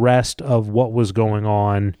the rest of what was going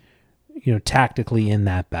on, tactically in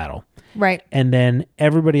that battle. Right. And then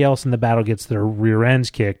everybody else in the battle gets their rear ends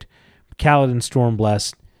kicked. Kaladin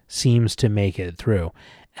Stormblessed seems to make it through.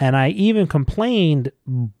 And I even complained,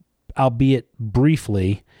 albeit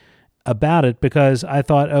briefly, about it because I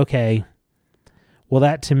thought, okay, well,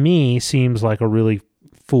 that to me seems like a really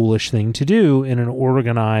foolish thing to do in an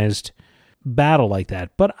organized battle like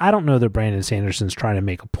that. But I don't know that Brandon Sanderson's trying to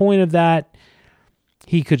make a point of that.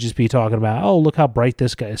 He could just be talking about, oh, look how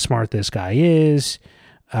smart this guy is.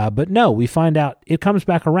 But no, we find out it comes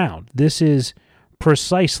back around. This is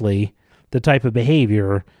precisely the type of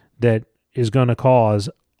behavior that is going to cause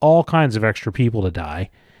all kinds of extra people to die.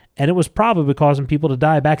 And it was probably causing people to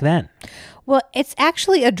die back then. Well, it's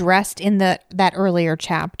actually addressed in that earlier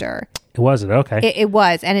chapter. Was it? Okay. It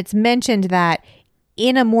was. And it's mentioned that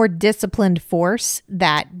in a more disciplined force,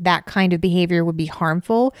 that kind of behavior would be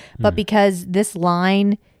harmful. But because this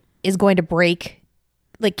line is going to break,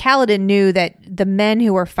 like Kaladin knew that the men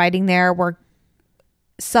who were fighting there were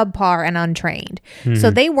subpar and untrained. So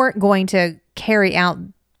they weren't going to carry out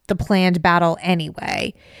the planned battle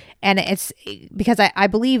anyway. And it's because I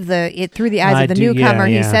believe through the eyes of the newcomer,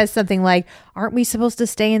 he says something like, aren't we supposed to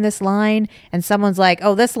stay in this line? And someone's like,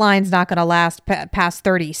 oh, this line's not going to last past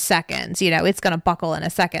 30 seconds. It's going to buckle in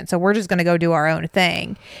a second. So we're just going to go do our own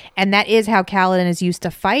thing. And that is how Kaladin is used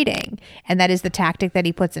to fighting. And that is the tactic that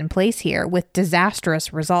he puts in place here with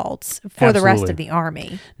disastrous results for the rest of the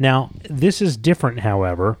army. Now, this is different,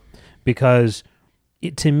 however, because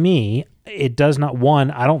to me, it does not,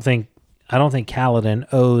 one, I don't think Kaladin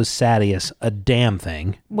owes Sadeas a damn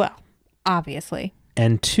thing. Well, obviously.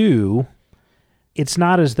 And two, it's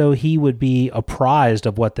not as though he would be apprised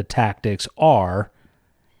of what the tactics are.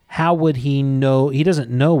 How would he know? He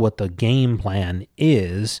doesn't know what the game plan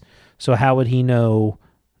is, so how would he know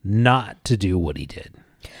not to do what he did?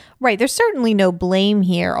 Right. There's certainly no blame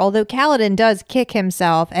here, although Kaladin does kick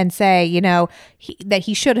himself and say, that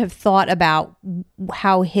he should have thought about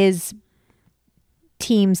how his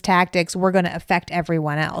team's tactics were going to affect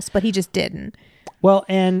everyone else, but he just didn't. Well,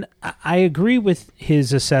 and I agree with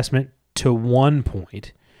his assessment to one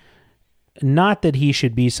point. Not that he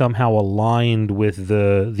should be somehow aligned with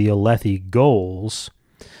the Alethi goals,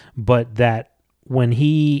 but that when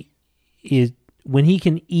he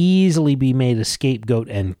can easily be made a scapegoat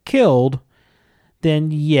and killed, then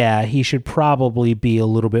yeah, he should probably be a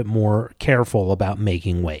little bit more careful about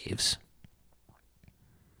making waves.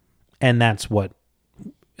 And that's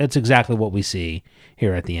exactly what we see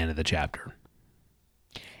here at the end of the chapter.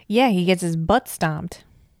 Yeah, he gets his butt stomped.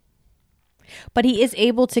 But he is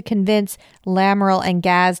able to convince Lamoral and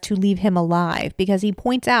Gaz to leave him alive because he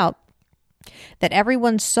points out that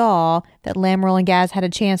everyone saw that Lamoral and Gaz had a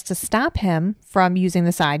chance to stop him from using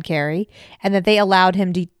the side carry and that they allowed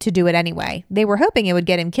him to do it anyway. They were hoping it would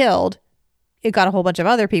get him killed. It got a whole bunch of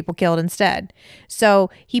other people killed instead.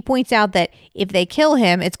 So he points out that if they kill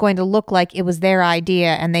him, it's going to look like it was their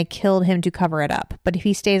idea and they killed him to cover it up. But if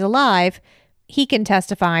he stays alive, he can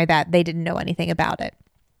testify that they didn't know anything about it.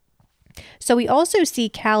 So we also see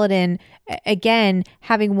Kaladin, again,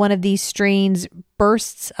 having one of these strange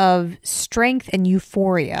bursts of strength and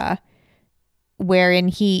euphoria, wherein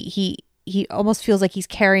he almost feels like he's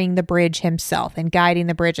carrying the bridge himself and guiding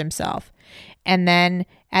the bridge himself. And then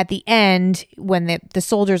at the end, when the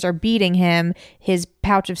soldiers are beating him, his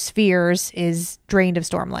pouch of spheres is drained of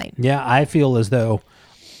stormlight. Yeah, I feel as though,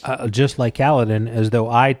 just like Kaladin, as though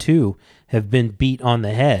I too have been beat on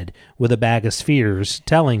the head with a bag of spheres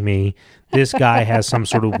telling me this guy has some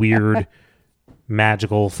sort of weird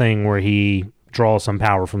magical thing where he draws some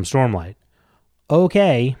power from stormlight.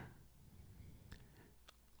 Okay.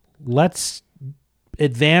 Let's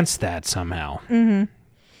advance that somehow. Mm-hmm.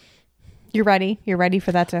 You're ready? You're ready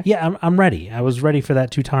for that to... Yeah, I'm ready. I was ready for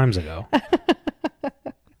that 2 times ago.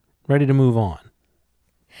 Ready to move on.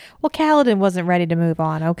 Well, Kaladin wasn't ready to move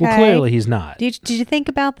on, okay? Well, clearly he's not. Did you think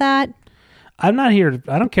about that? I'm not here.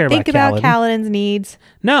 I don't care think about Kaladin. Think about Kaladin's needs.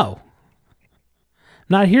 No.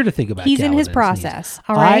 Not here to think about He's Kaladin's in his process, needs.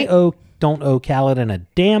 All right? Don't owe Kaladin a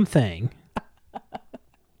damn thing.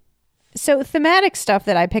 So thematic stuff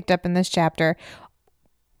that I picked up in this chapter,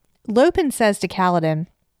 Lopin says to Kaladin,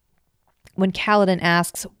 when Kaladin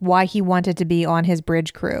asks why he wanted to be on his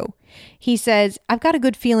bridge crew, he says, "I've got a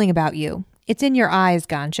good feeling about you. It's in your eyes,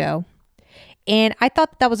 Gancho." And I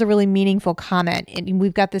thought that was a really meaningful comment. And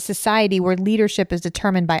we've got this society where leadership is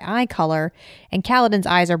determined by eye color, and Kaladin's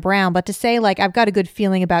eyes are brown. But to say, like, I've got a good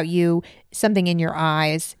feeling about you, something in your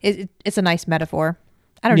eyes, it's a nice metaphor.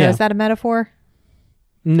 I don't know. Is that a metaphor?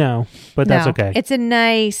 No, but that's okay. It's a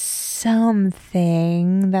nice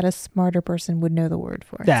something that a smarter person would know the word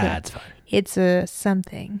for. That's fine. It's a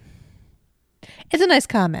something. It's a nice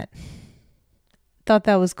comment. Thought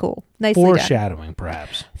that was cool. Nicely done. Foreshadowing,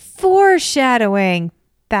 perhaps. Foreshadowing.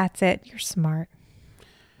 That's it. You're smart.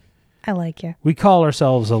 I like you. We call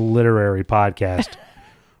ourselves a literary podcast.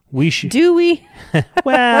 We should. Do we?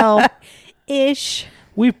 Well, ish.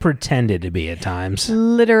 We've pretended to be at times.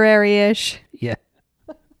 Literary-ish. Yeah.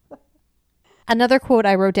 Another quote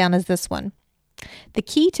I wrote down is this one. "The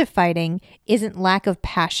key to fighting isn't lack of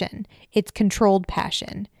passion. It's controlled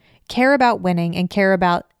passion. Care about winning and care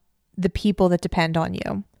about the people that depend on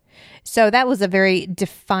you." So that was a very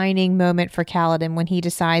defining moment for Kaladin when he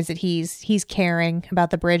decides that he's caring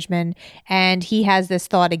about the bridgemen, and he has this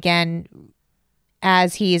thought again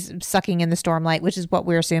as he's sucking in the stormlight, which is what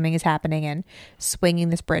we're assuming is happening, and swinging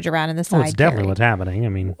this bridge around in the side. Well, it's definitely what's happening.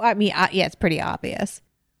 Yeah, it's pretty obvious.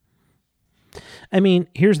 I mean,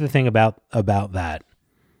 here's the thing about that.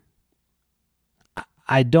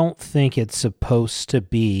 I don't think it's supposed to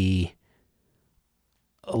be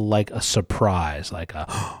like a surprise, like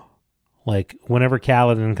whenever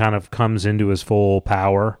Kaladin kind of comes into his full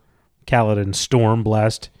power, Kaladin storm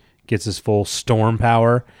blessed gets his full storm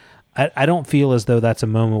power. I don't feel as though that's a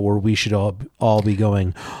moment where we should all be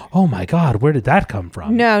going, "Oh my God, where did that come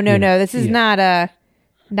from?" No. This is not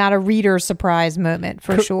a reader surprise moment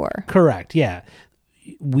for sure. Correct. Yeah.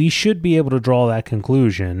 We should be able to draw that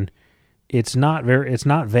conclusion. It's not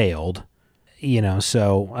veiled,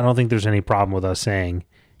 so I don't think there's any problem with us saying,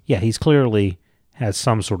 yeah, he's clearly has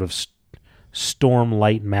some sort of storm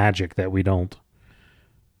light magic that we don't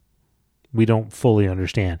fully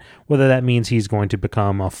understand. Whether that means he's going to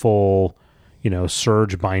become a full,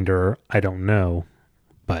 surge binder, I don't know.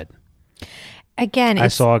 But again, I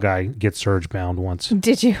saw a guy get surge bound once.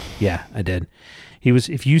 Did you? Yeah, I did.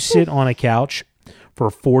 If you sit on a couch for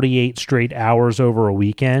 48 straight hours over a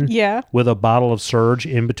weekend, with a bottle of surge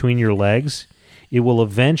in between your legs, it will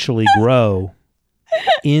eventually grow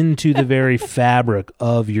into the very fabric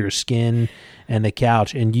of your skin and the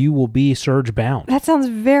couch, and you will be surge bound. That sounds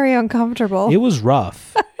very uncomfortable. It was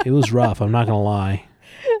rough. I'm not going to lie.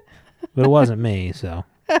 But it wasn't me, so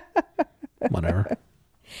whatever.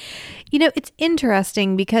 It's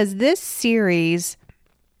interesting because this series,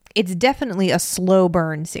 it's definitely a slow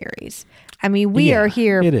burn series. I mean, we are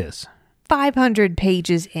here. It is 500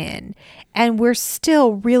 pages in, and we're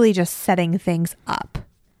still really just setting things up.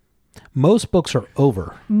 Most books are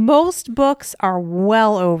over. Most books are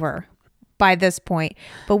well over. by this point,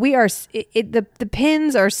 but we are the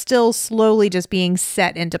pins are still slowly just being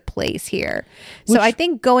set into place here. So I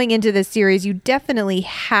think going into this series, you definitely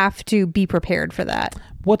have to be prepared for that.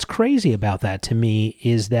 What's crazy about that to me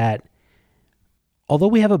is that although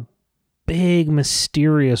we have a big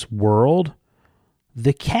mysterious world,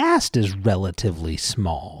 the cast is relatively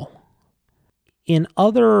small. In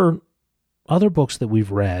other books that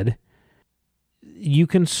we've read, you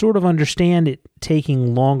can sort of understand it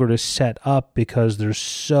taking longer to set up because there's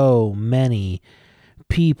so many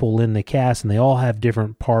people in the cast and they all have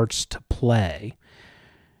different parts to play.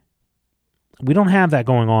 We don't have that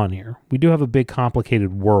going on here. We do have a big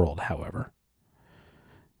complicated world, however.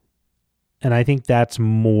 And I think that's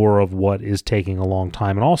more of what is taking a long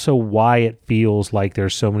time, and also why it feels like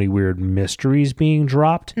there's so many weird mysteries being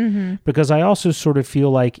dropped. Mm-hmm. Because I also sort of feel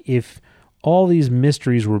like if all these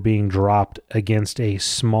mysteries were being dropped against a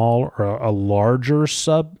small or a larger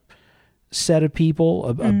subset of people,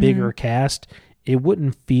 a bigger cast, it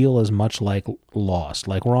wouldn't feel as much like Lost.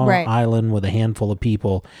 Like we're on an island with a handful of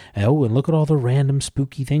people, and look at all the random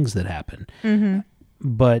spooky things that happen. Mm-hmm.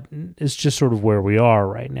 But it's just sort of where we are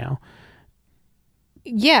right now.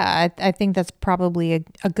 Yeah, I think that's probably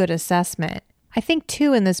a good assessment. I think,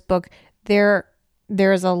 too, in this book,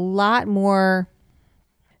 there's a lot more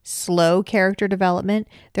slow character development.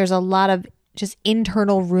 There's a lot of just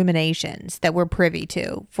internal ruminations that we're privy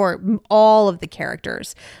to for all of the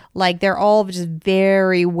characters. Like, they're all just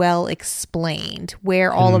very well explained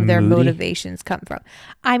where all of their motivations come from.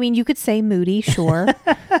 I mean, you could say moody, sure.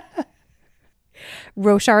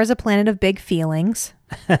 Roshar is a planet of big feelings.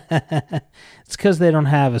 It's because they don't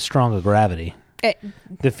have as strong a gravity.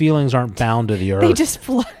 The feelings aren't bound to the earth. They just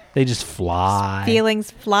fly. They just fly.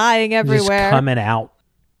 Feelings flying everywhere. Just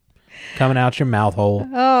coming out your mouth hole.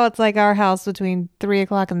 Oh, it's like our house between 3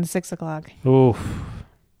 o'clock and 6 o'clock. Oof.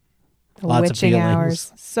 Lots of feelings.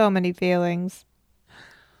 Hours. So many feelings.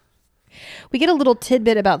 We get a little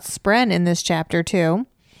tidbit about Spren in this chapter, too.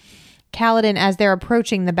 Kaladin, as they're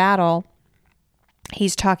approaching the battle,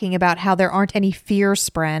 he's talking about how there aren't any fear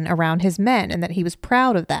Spren around his men and that he was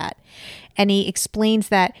proud of that. And he explains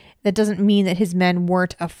that doesn't mean that his men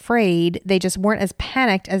weren't afraid. They just weren't as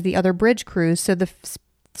panicked as the other bridge crews. So the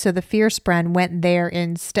fear Spren went there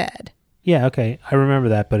instead. Yeah, okay. I remember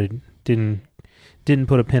that, but it didn't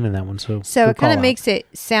put a pin in that one. So it kind of makes it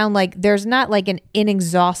sound like there's not like an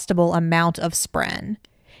inexhaustible amount of Spren.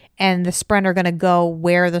 And the Spren are going to go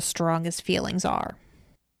where the strongest feelings are.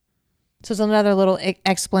 So it's another little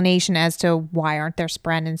explanation as to why aren't there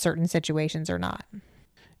Spren in certain situations or not.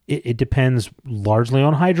 It depends largely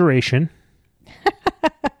on hydration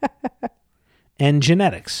and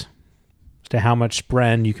genetics as to how much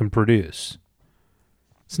Spren you can produce.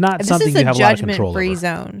 It's not something you have a lot of control over. This is a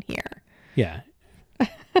judgment-free zone here. Yeah.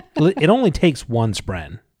 It only takes one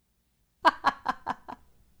Spren.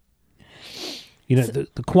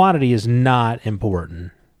 The quantity is not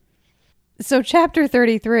important. So chapter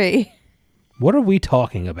 33... What are we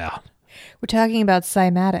talking about? We're talking about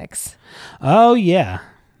cymatics. Oh, yeah.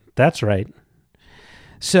 That's right.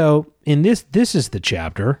 So, in this is the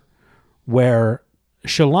chapter where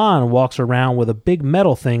Shallan walks around with a big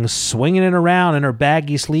metal thing swinging it around in her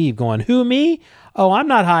baggy sleeve going, "Who, me? Oh, I'm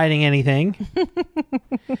not hiding anything."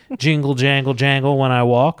 Jingle, jangle, jangle when I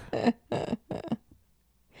walk.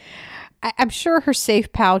 I'm sure her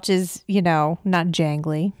safe pouch is, not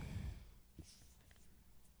jangly.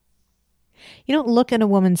 You don't look in a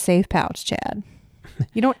woman's safe pouch, Chad.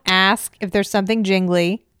 You don't ask if there's something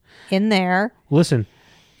jingly in there. Listen,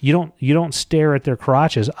 you don't stare at their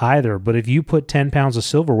crotches either, but if you put 10 pounds of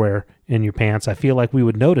silverware in your pants, I feel like we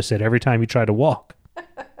would notice it every time you try to walk.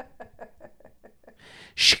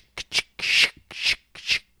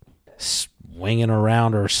 Swinging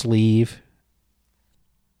around her sleeve.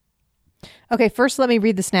 Okay, first let me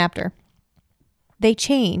read the snapter. They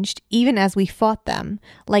changed, even as we fought them,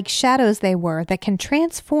 like shadows they were that can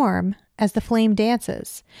transform as the flame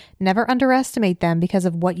dances. Never underestimate them because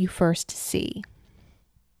of what you first see.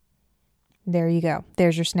 There you go.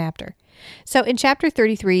 There's your snapter. So in chapter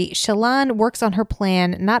 33, Shallan works on her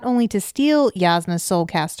plan not only to steal Yasna's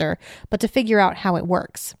soulcaster, but to figure out how it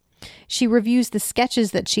works. She reviews the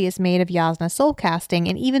sketches that she has made of Yasna soulcasting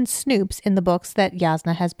and even snoops in the books that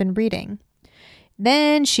Yasna has been reading.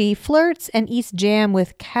 Then she flirts and eats jam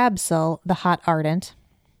with Kabsul, the hot ardent.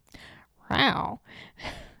 Wow.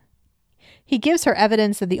 He gives her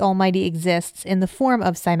evidence that the Almighty exists in the form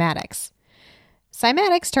of cymatics.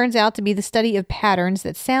 Cymatics turns out to be the study of patterns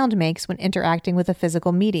that sound makes when interacting with a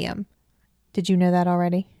physical medium. Did you know that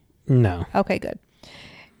already? No. Okay, good.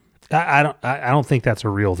 I don't think that's a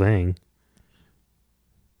real thing.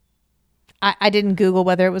 I didn't Google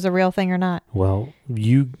whether it was a real thing or not. Well,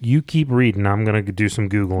 you keep reading. I'm going to do some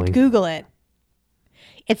Googling. Google it.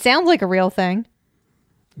 It sounds like a real thing.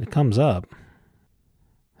 It comes up.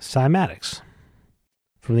 Cymatics,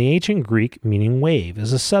 from the ancient Greek meaning wave,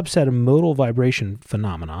 is a subset of modal vibration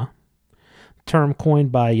phenomena, term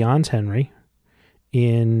coined by Jans Henry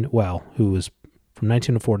who was from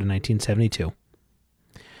 1904 to 1972.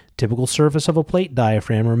 Typical surface of a plate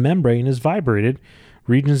diaphragm or membrane is vibrated.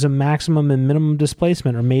 Regions of maximum and minimum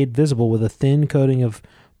displacement are made visible with a thin coating of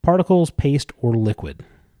particles, paste, or liquid.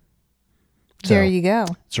 There you go.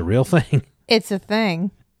 It's a real thing. It's a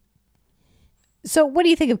thing. So what do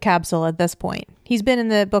you think of Capsule at this point? He's been in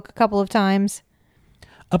the book a couple of times.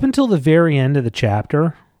 Up until the very end of the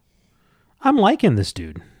chapter, I'm liking this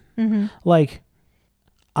dude. Mm-hmm. Like,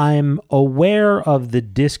 I'm aware of the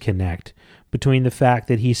disconnect between the fact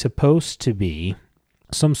that he's supposed to be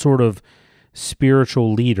some sort of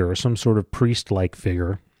spiritual leader, some sort of priest-like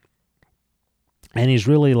figure, and he's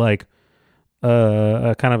really like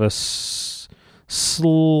a kind of a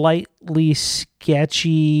slightly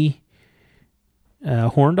sketchy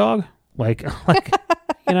horn dog, like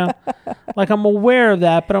you know, like I'm aware of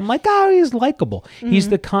that, but I'm like, oh, he's likable. Mm-hmm. He's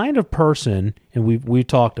the kind of person, and we've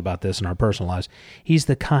talked about this in our personal lives. He's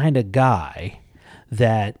the kind of guy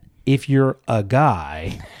that if you're a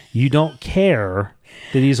guy, you don't care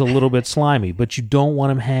that he's a little bit slimy, but you don't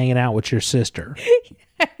want him hanging out with your sister.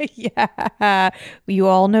 Yeah, you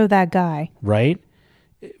all know that guy, right?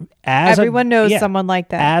 Everyone knows someone like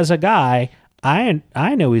that. As a guy, I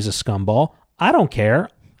know he's a scumball. I don't care.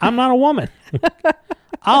 I'm not a woman.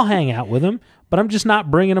 I'll hang out with him, but I'm just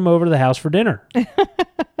not bringing him over to the house for dinner.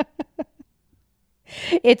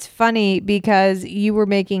 It's funny because you were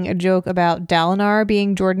making a joke about Dalinar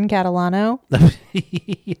being Jordan Catalano.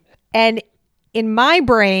 And in my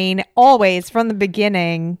brain, always from the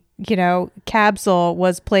beginning, Capsule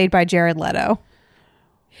was played by Jared Leto.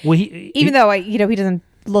 Well, even though he doesn't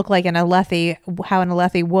look like an Alethi, how an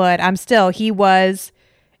Alethi would, he was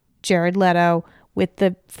Jared Leto with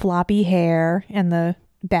the floppy hair and the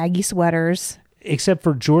baggy sweaters. Except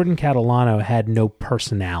for Jordan Catalano had no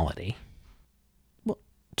personality. Well,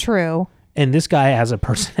 true. And this guy has a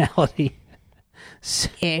personality.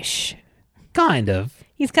 Ish. Kind of.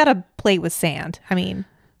 He's got a plate with sand.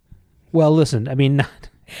 Well, listen, not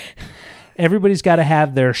everybody's got to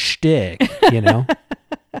have their shtick,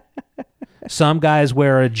 Some guys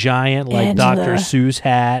wear a giant, Angela, Dr. Seuss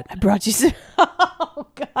hat. I brought you some. Oh,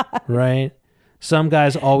 God. Right? Some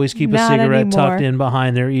guys always keep Not a cigarette anymore. tucked in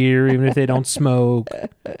behind their ear, even if they don't smoke.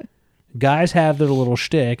 Guys have their little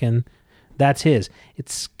shtick, and that's his.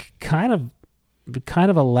 It's kind of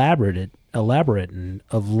elaborate and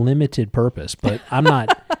of limited purpose, but I'm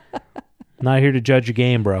not here to judge your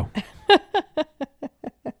game, bro.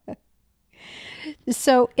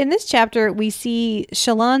 So in this chapter, we see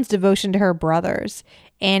Shallan's devotion to her brothers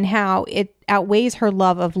and how it outweighs her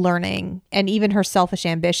love of learning and even her selfish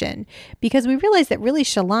ambition. Because we realize that really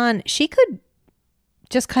Shallan, she could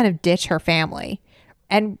just kind of ditch her family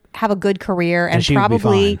and have a good career and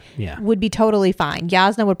probably would be totally fine.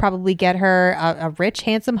 Yasna would probably get her a rich,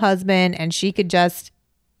 handsome husband and she could just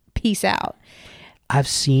peace out. I've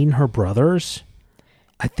seen her brothers.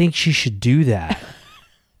 I think she should do that.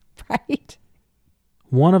 Right?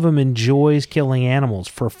 One of them enjoys killing animals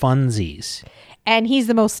for funsies. And he's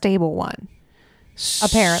the most stable one,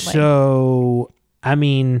 apparently. So,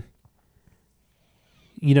 I'm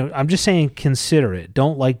just saying consider it.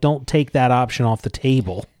 Don't take that option off the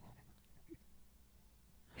table.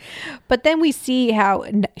 But then we see how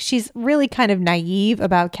she's really kind of naive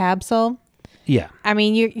about Capsule. Yeah.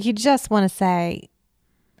 You just want to say,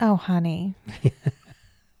 oh, honey.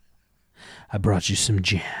 I brought you some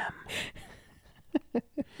jam.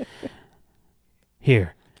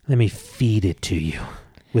 Here, let me feed it to you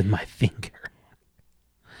with my finger.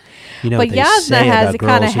 But what they Yasna say about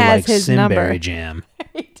girls who like his Simberry number. Jam.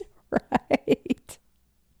 Right.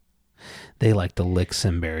 They like to lick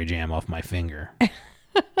Simberry Jam off my finger.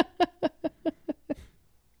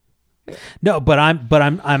 No, but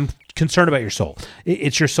I'm concerned about your soul.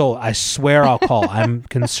 It's your soul. I swear I'll call. I'm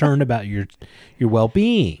concerned about your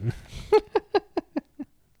well-being.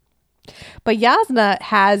 But Yasna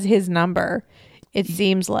has his number, it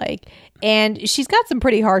seems like. And she's got some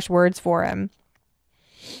pretty harsh words for him.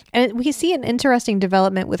 And we see an interesting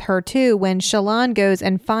development with her, too, when Shallan goes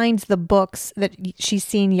and finds the books that she's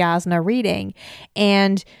seen Yasna reading.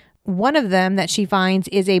 And one of them that she finds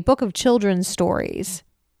is a book of children's stories.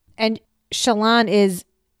 And Shallan is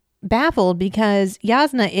baffled because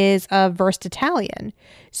Yasna is a versed Italian.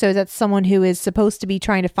 So that's someone who is supposed to be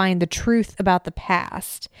trying to find the truth about the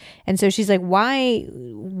past. And so she's like, why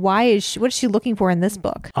what is she looking for in this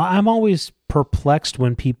book? I'm always perplexed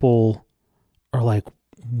when people are like,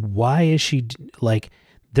 why is she like,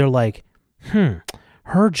 they're like,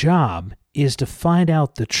 her job is to find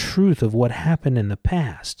out the truth of what happened in the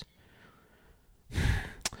past.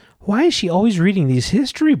 Why is she always reading these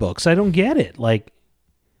history books? I don't get it. Like,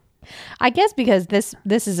 I guess because this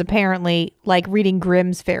is apparently like reading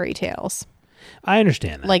Grimm's fairy tales. I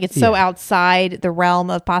understand that. Like it's so outside the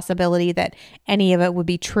realm of possibility that any of it would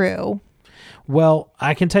be true. Well,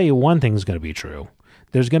 I can tell you one thing's going to be true.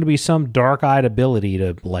 There's going to be some dark-eyed ability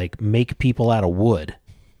to like make people out of wood.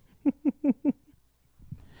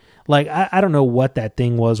 Like, I don't know what that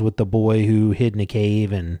thing was with the boy who hid in a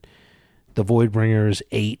cave and the Voidbringers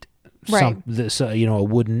ate a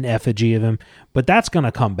wooden effigy of him, but that's going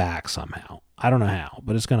to come back somehow. I don't know how,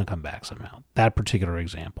 but it's going to come back somehow. That particular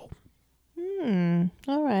example.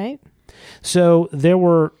 All right. So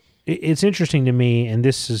it's interesting to me, and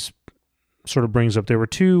this is sort of brings up, there were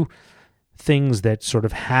two things that sort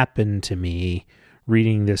of happened to me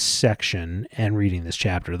reading this section and reading this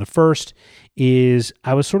chapter. The first is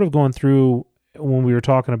I was sort of going through when we were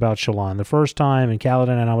talking about Shallan the first time and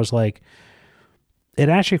Kaladin, and I was like, it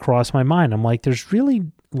actually crossed my mind. I'm like, there's really,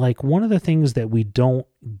 like, one of the things that we don't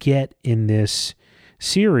get in this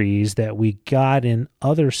series that we got in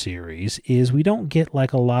other series is we don't get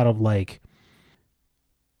like a lot of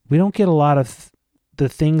the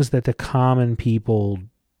things that the common people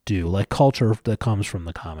do, like culture that comes from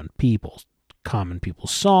the common people's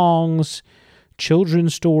songs,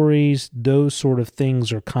 children's stories, those sort of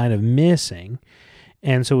things are kind of missing.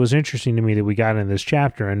 And so it was interesting to me that we got in this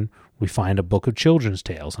chapter and we find a book of children's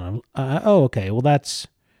tales. And I'm, okay, well, that's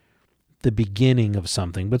the beginning of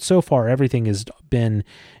something. But so far, everything has been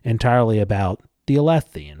entirely about the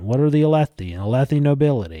Alethi and what are the Alethi and Alethi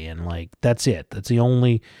nobility. And like, that's it. That's the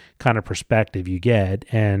only kind of perspective you get.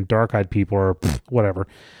 And dark-eyed people are whatever.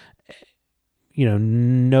 You know,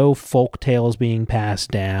 no folk tales being passed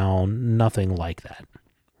down, nothing like that.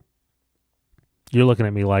 You're looking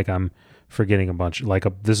at me like I'm forgetting a bunch,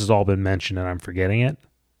 this has all been mentioned and I'm forgetting it.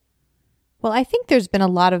 Well, I think there's been a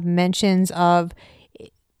lot of mentions of,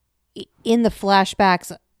 in the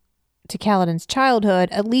flashbacks to Kaladin's childhood,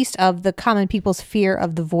 at least of the common people's fear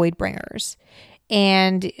of the Voidbringers.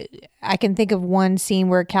 And I can think of one scene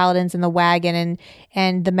where Kaladin's in the wagon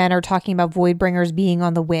and the men are talking about Voidbringers being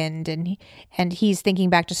on the wind, and he's thinking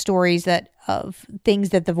back to stories of things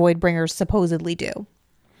that the Voidbringers supposedly do.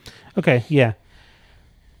 Okay, yeah.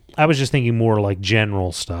 I was just thinking more like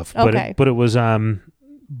general stuff, okay. But it was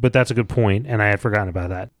but that's a good point, and I had forgotten about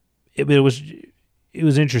that. It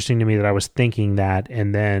was interesting to me that I was thinking that,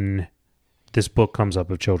 and then this book comes up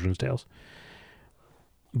of children's tales.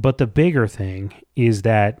 But the bigger thing is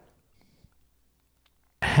that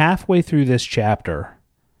halfway through this chapter,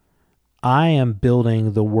 I am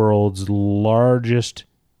building the world's largest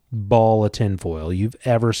ball of tinfoil you've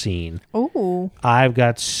ever seen. Ooh. I've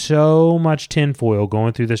got so much tinfoil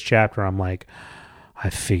going through this chapter. I'm like, I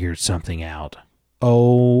figured something out.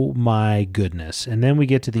 Oh my goodness. And then we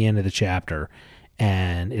get to the end of the chapter,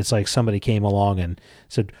 and it's like somebody came along and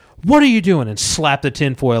said, "What are you doing?" and slapped the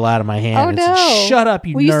tinfoil out of my hand. Oh, and no. said, "Shut up,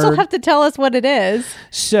 you nerd." Well, you still have to tell us what it is.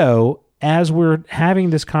 So, as we're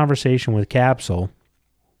having this conversation with Capsule,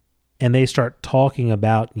 and they start talking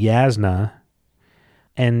about Yasna,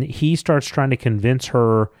 and he starts trying to convince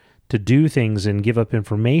her to do things and give up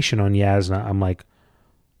information on Yasna, I'm like,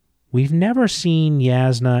 we've never seen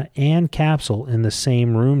Yasna and Capsule in the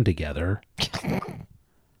same room together.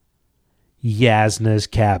 Yasna's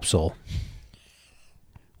Capsule.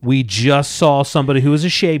 We just saw somebody who was a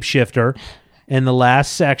shapeshifter in the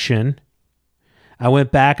last section. I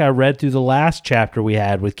went back, I read through the last chapter we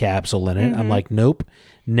had with Capsule in it. Mm-hmm. I'm like, nope,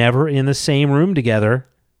 never in the same room together.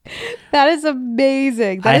 That is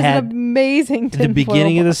amazing. That is an amazing at the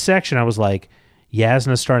beginning of this section, I was like,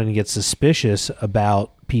 Yasna's starting to get suspicious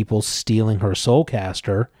about people stealing her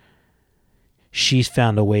soulcaster. She's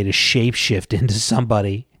found a way to shapeshift into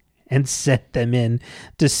somebody and set them in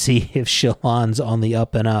to see if Shallan's on the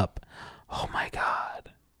up and up. Oh my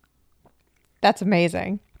God. That's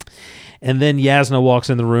amazing. And then Yasna walks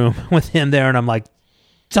in the room with him there, and I'm like,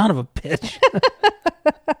 son of a bitch.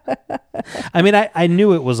 I mean, I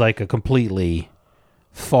knew it was like a completely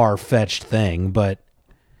far-fetched thing, but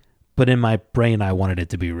in my brain, I wanted it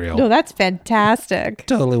to be real. No, that's fantastic.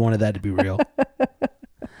 Totally wanted that to be real.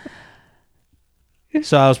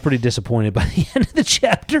 So I was pretty disappointed by the end of the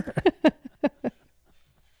chapter.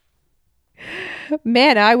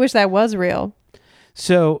 Man, I wish that was real.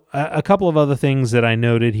 So a couple of other things that I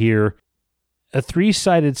noted here. A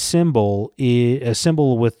three-sided symbol, a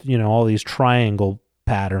symbol with, all these triangle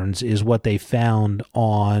patterns, is what they found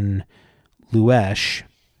on Luesh.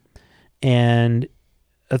 And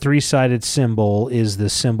a three-sided symbol is the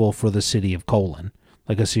symbol for the city of Colon,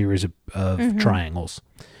 like a series of triangles.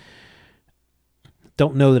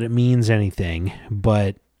 Don't know that it means anything,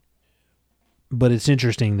 but it's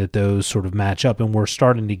interesting that those sort of match up, and we're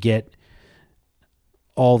starting to get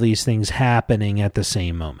all these things happening at the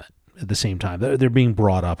same moment. At the same time. They're being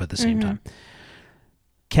brought up at the same time.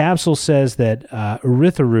 Capsule says that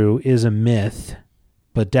Urithiru is a myth,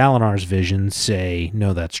 but Dalinar's visions say,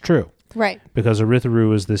 no, that's true. Right. Because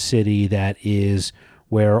Urithiru is the city that is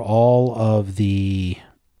where all of the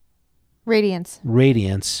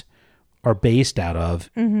radiants are based out of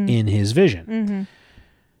in his vision.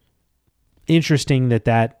 Interesting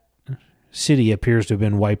that city appears to have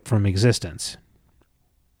been wiped from existence.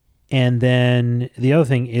 And then the other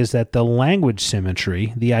thing is that the language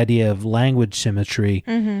symmetry, the idea of language symmetry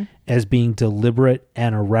as being deliberate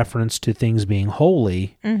and a reference to things being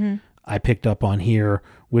holy, I picked up on here,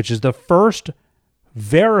 which is the first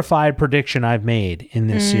verified prediction I've made in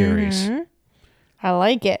this series. I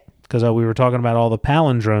like it. Because we were talking about all the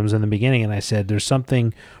palindromes in the beginning, and I said there's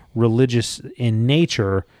something religious in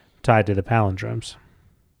nature tied to the palindromes.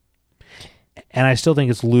 And I still think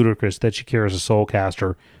it's ludicrous that she carries a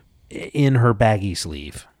soulcaster in her baggy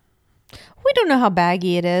sleeve. We don't know how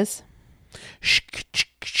baggy it is.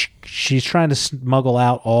 She's trying to smuggle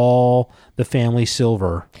out all the family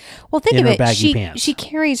silver. Well, think in of her it. baggy pants. She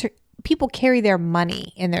carries people carry their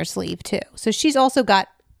money in their sleeve too. So she's also got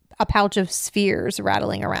a pouch of spheres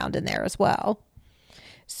rattling around in there as well.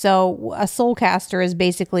 So a soulcaster is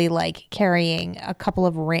basically like carrying a couple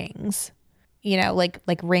of rings, like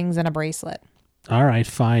rings and a bracelet. All right,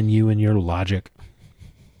 fine, you and your logic.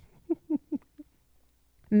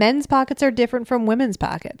 Men's pockets are different from women's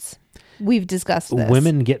pockets. We've discussed this.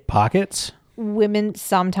 Women get pockets? Women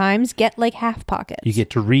sometimes get like half pockets. You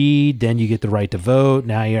get to read, then you get the right to vote.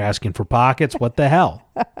 Now you're asking for pockets. What the hell?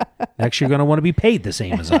 Next, you're going to want to be paid the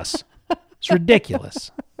same as us. It's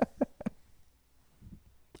ridiculous.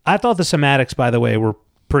 I thought the somatics, by the way, were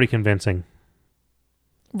pretty convincing.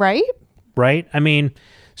 Right? Right? I mean,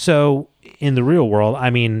 so in the real world, I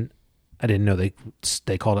didn't know they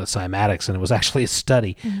called it cymatics, and it was actually a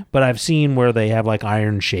study. But I've seen where they have like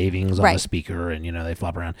iron shavings on the speaker, and they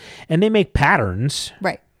flop around, and they make patterns,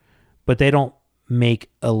 right? But they don't make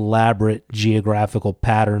elaborate geographical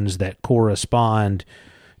patterns that correspond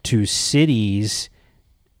to cities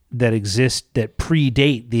that exist that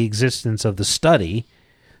predate the existence of the study.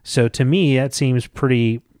 So to me, that seems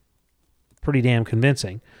pretty damn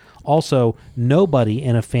convincing. Also, nobody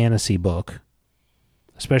in a fantasy book,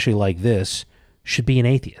 especially like this, should be an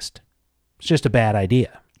atheist. It's just a bad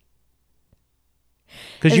idea.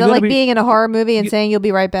 Is it like being in a horror movie and saying you'll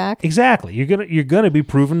be right back? Exactly. You're gonna be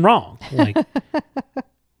proven wrong. Like,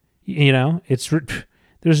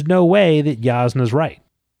 there's no way that Yasna's right.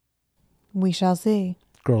 We shall see.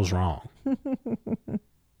 Girl's wrong.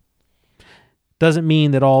 Doesn't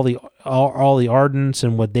mean that all the ardents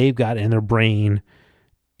and what they've got in their brain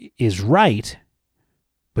is right,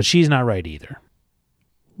 but she's not right either.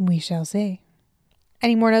 We shall see.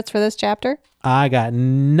 Any more notes for this chapter? I got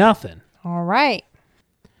nothing. All right.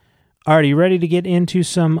 All right, are you ready to get into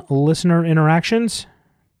some listener interactions?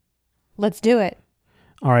 Let's do it.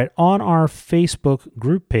 All right, on our Facebook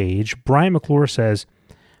group page, Brian McClure says,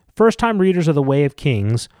 first-time readers of The Way of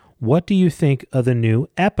Kings, what do you think of the new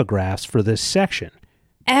epigraphs for this section?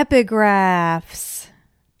 Epigraphs.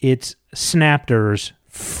 It's snapters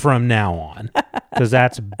from now on, because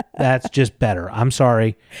that's just better. I'm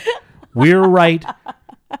sorry. We're right,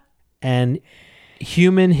 and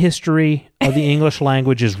human history of the English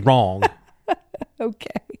language is wrong.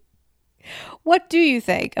 Okay. What do you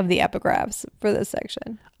think of the epigraphs for this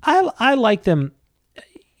section? I like them.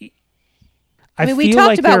 I mean, we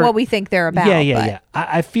talked about what we think they're about. Yeah.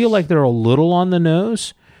 I feel like they're a little on the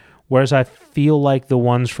nose, whereas I feel like the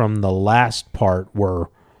ones from the last part were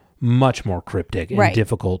much more cryptic and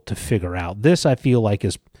difficult to figure out. This, I feel like,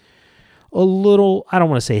 is a little, I don't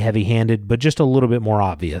want to say heavy-handed, but just a little bit more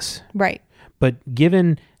obvious. Right. But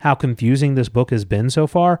given how confusing this book has been so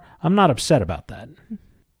far, I'm not upset about that.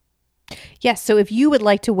 Yes, so if you would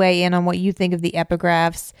like to weigh in on what you think of the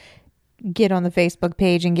epigraphs, get on the Facebook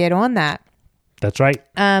page and get on that. That's right.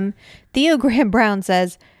 Theo Graham Brown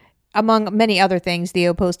says, among many other things,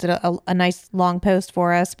 Theo posted a nice long post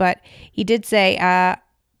for us, but he did say,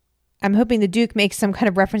 I'm hoping the Duke makes some kind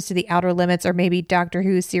of reference to the Outer Limits or maybe Doctor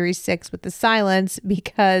Who Series 6 with the silence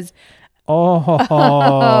because... Oh,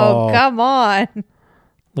 come on.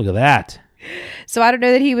 Look at that. So I don't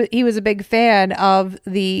know that he was a big fan of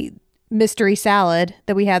the mystery salad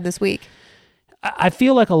that we had this week. I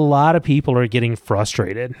feel like a lot of people are getting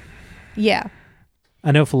frustrated. Yeah.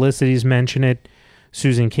 I know Felicity's mentioned it.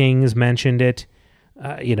 Susan King's mentioned it.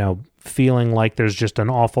 Feeling like there's just an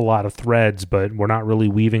awful lot of threads, but we're not really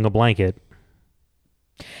weaving a blanket.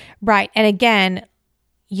 Right. And again,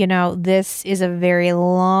 this is a very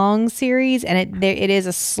long series and it is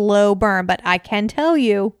a slow burn, but I can tell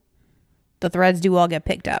you the threads do all get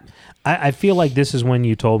picked up. I feel like this is when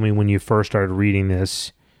you told me when you first started reading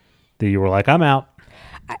this that you were like, I'm out.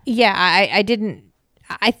 Yeah, I didn't.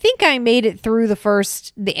 I think I made it through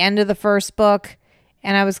the end of the first book,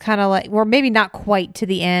 and I was kind of like, or maybe not quite to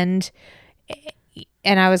the end,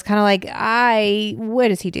 and I was kind of like, what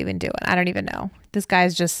is he even doing? I don't even know. This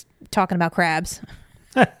guy's just talking about crabs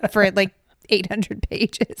for like 800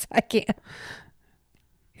 pages. I can't.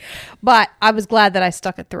 But I was glad that I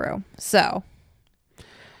stuck it through. So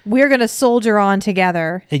we're going to soldier on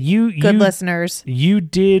together. Good listeners. You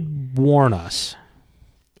did warn us.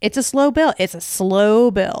 It's a slow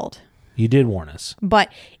build. You did warn us.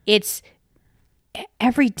 But it's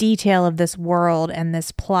every detail of this world and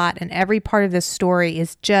this plot and every part of this story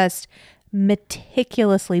is just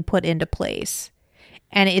meticulously put into place.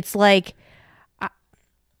 And it's like,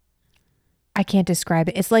 I can't describe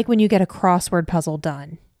it. It's like when you get a crossword puzzle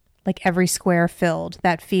done, like every square filled,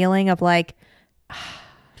 that feeling of like,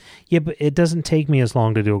 yeah, but it doesn't take me as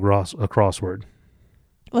long to do a crossword.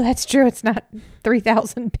 Well, that's true. It's not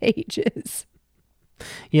 3,000 pages.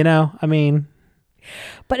 I mean,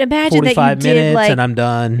 but imagine that you did like and I'm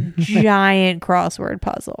done. Giant crossword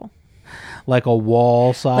puzzle. Like a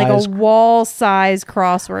wall size. Like a wall size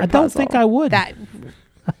crossword puzzle. I don't think I would.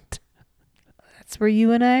 That's where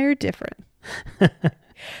you and I are different.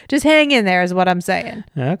 Just hang in there is what I'm saying.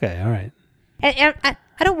 Okay, all right. And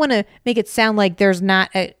I don't want to make it sound like there's not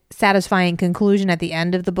a satisfying conclusion at the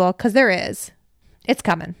end of the book, because there is. It's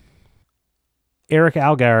coming. Eric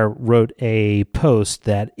Algar wrote a post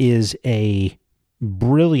that is a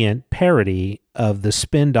brilliant parody of the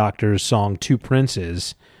Spin Doctors song Two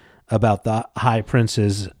Princes about the High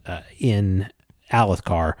Princes in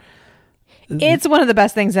Alethkar. It's one of the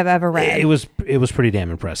best things I've ever read. It was pretty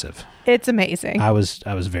damn impressive. It's amazing. I was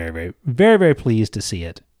very, very, very, very pleased to see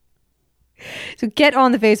it. So get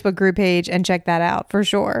on the Facebook group page and check that out for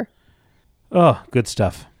sure. Oh, good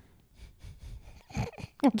stuff.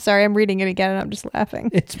 I'm sorry, I'm reading it again and I'm just laughing.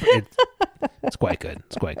 It's quite good.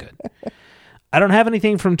 It's quite good. I don't have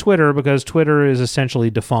anything from Twitter because Twitter is essentially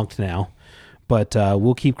defunct now, but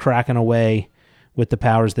we'll keep cracking away with the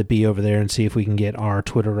powers that be over there and see if we can get our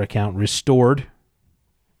Twitter account restored.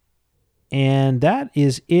 And that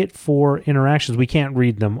is it for interactions. We can't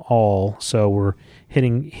read them all, so we're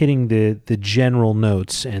hitting the general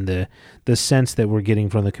notes and the sense that we're getting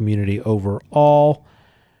from the community overall.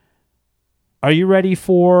 Are you ready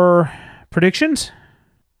for predictions?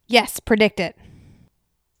 Yes, predict it.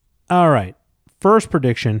 All right. First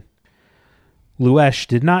prediction, Luesh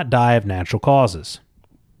did not die of natural causes.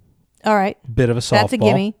 All right. Bit of a softball. That's a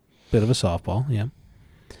gimme. Bit of a softball, yeah.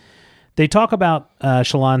 They talk about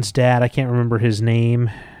Shallan's dad. I can't remember his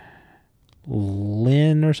name.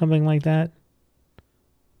 Lynn or something like that?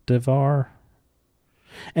 Devar?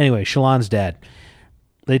 Anyway, Shallan's dad.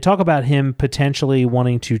 They talk about him potentially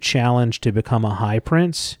wanting to challenge to become a high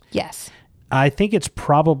prince. Yes. I think it's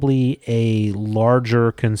probably a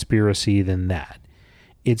larger conspiracy than that.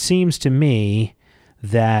 It seems to me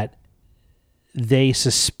that they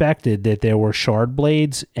suspected that there were shard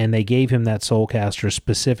blades, and they gave him that soulcaster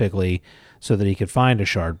specifically so that he could find a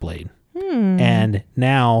shard blade. And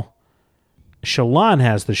now Shallan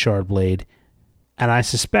has the shard blade, and I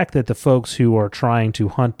suspect that the folks who are trying to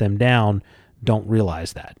hunt them down don't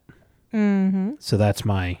realize that. Mm-hmm. So that's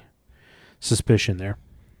my suspicion there.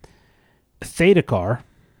 Thadakar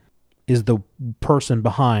is the person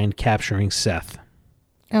behind capturing Seth.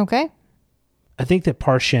 Okay. I think that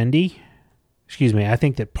Parshman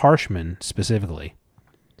specifically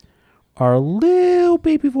are little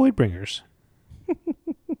baby Voidbringers.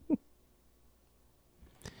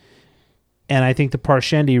 And I think the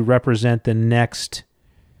Parshendi represent the next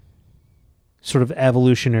sort of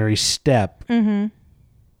evolutionary step in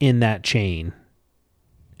that chain,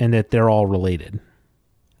 and that they're all related.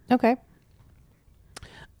 Okay.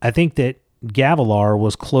 I think that Gavilar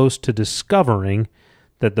was close to discovering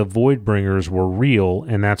that the Voidbringers were real,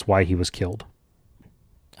 and that's why he was killed.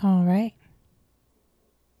 All right.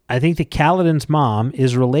 I think that Kaladin's mom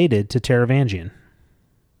is related to Taravangian.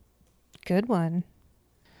 Good one.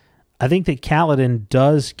 I think that Kaladin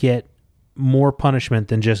does get more punishment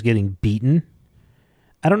than just getting beaten.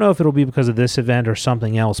 I don't know if it'll be because of this event or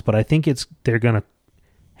something else, but I think they're going to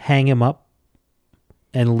hang him up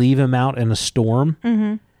and leave him out in a storm,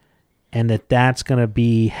 and that's going to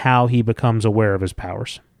be how he becomes aware of his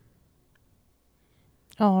powers.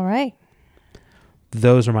 All right.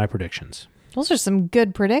 Those are my predictions. Those are some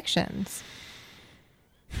good predictions.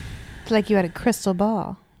 It's like you had a crystal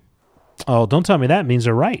ball. Oh, don't tell me that means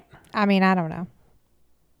they're right. I mean, I don't know.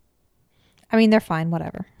 I mean, they're fine,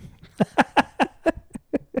 whatever.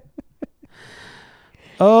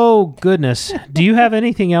 Oh, goodness. Do you have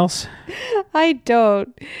anything else? I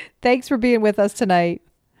don't. Thanks for being with us tonight.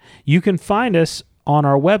 You can find us on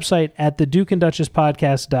our website at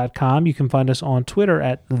thedukeandduchesspodcast.com. You can find us on Twitter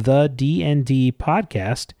at the DND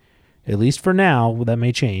Podcast, at least for now. That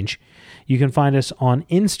may change. You can find us on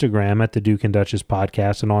Instagram at the Duke and Duchess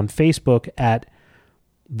Podcast and on Facebook at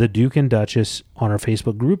the Duke and Duchess, on our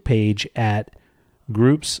Facebook group page at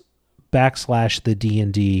groups/the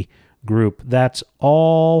D&D group. That's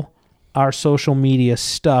all our social media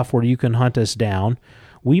stuff where you can hunt us down.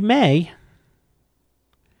 We may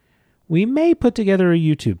put together a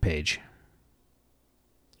YouTube page.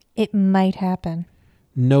 It might happen.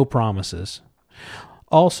 No promises.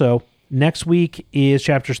 Also, next week is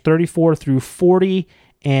chapters 34 through 40,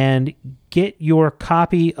 and get your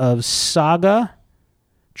copy of Saga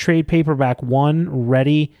Trade Paperback 1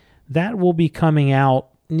 ready. That will be coming out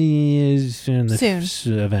soon.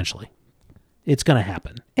 Eventually. It's going to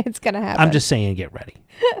happen. It's going to happen. I'm just saying, get ready.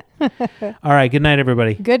 All right. Good night,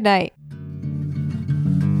 everybody. Good night.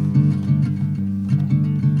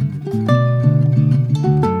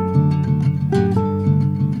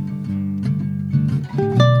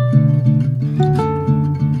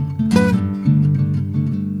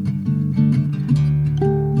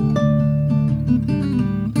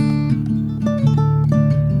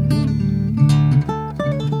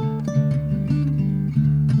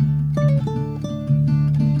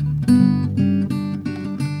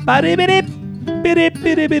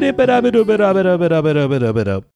 Ba-dee-bidi-bidi-bidi-bidi-bidi-bidi-bidi-bidi-bidi-bidi-bidi-bidi.